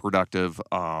 reproductive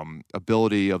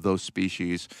ability of those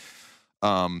species.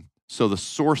 So the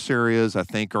source areas, I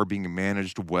think, are being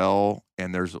managed well,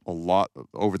 and there's a lot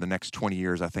over the next 20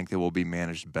 years. I think they will be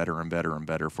managed better and better and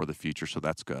better for the future, so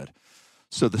that's good.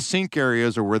 So the sink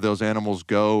areas are where those animals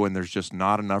go, and there's just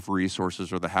not enough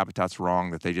resources or the habitat's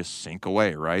wrong that they just sink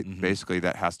away, right? Basically,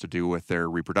 that has to do with their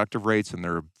reproductive rates and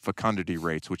their fecundity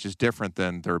rates, which is different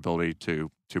than their ability to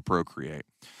procreate.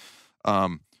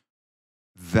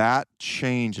 That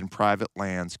change in private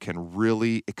lands can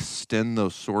really extend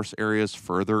those source areas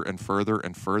further and further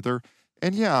and further.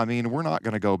 And yeah, I mean, we're not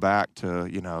going to go back to,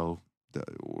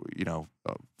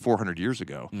 400 years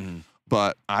ago.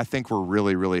 But I think we're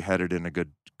really, really headed in a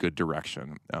good good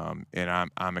direction. And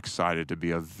I'm excited to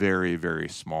be a very, very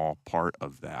small part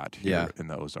of that here in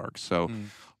the Ozarks. So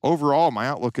overall, my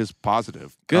outlook is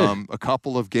positive. Good. A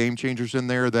couple of game changers in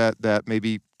there that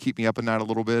maybe keep me up at night a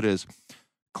little bit is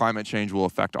climate change will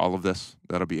affect all of this.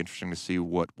 That'll be interesting to see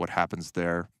what happens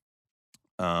there.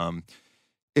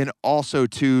 And also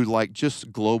too, like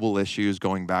just global issues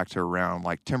going back to around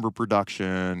like timber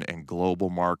production and global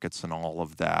markets and all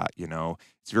of that. You know,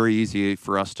 it's very easy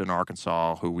for us in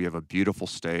Arkansas, who we have a beautiful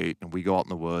state and we go out in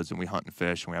the woods and we hunt and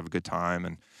fish and we have a good time,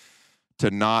 and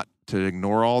to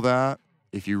ignore all that.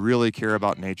 If you really care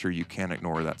about nature, you can't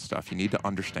ignore that stuff. You need to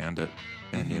understand it,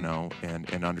 and you know,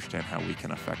 and understand how we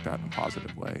can affect that in a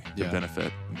positive way to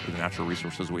benefit the natural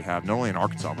resources we have, not only in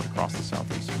Arkansas but across the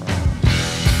Southeast.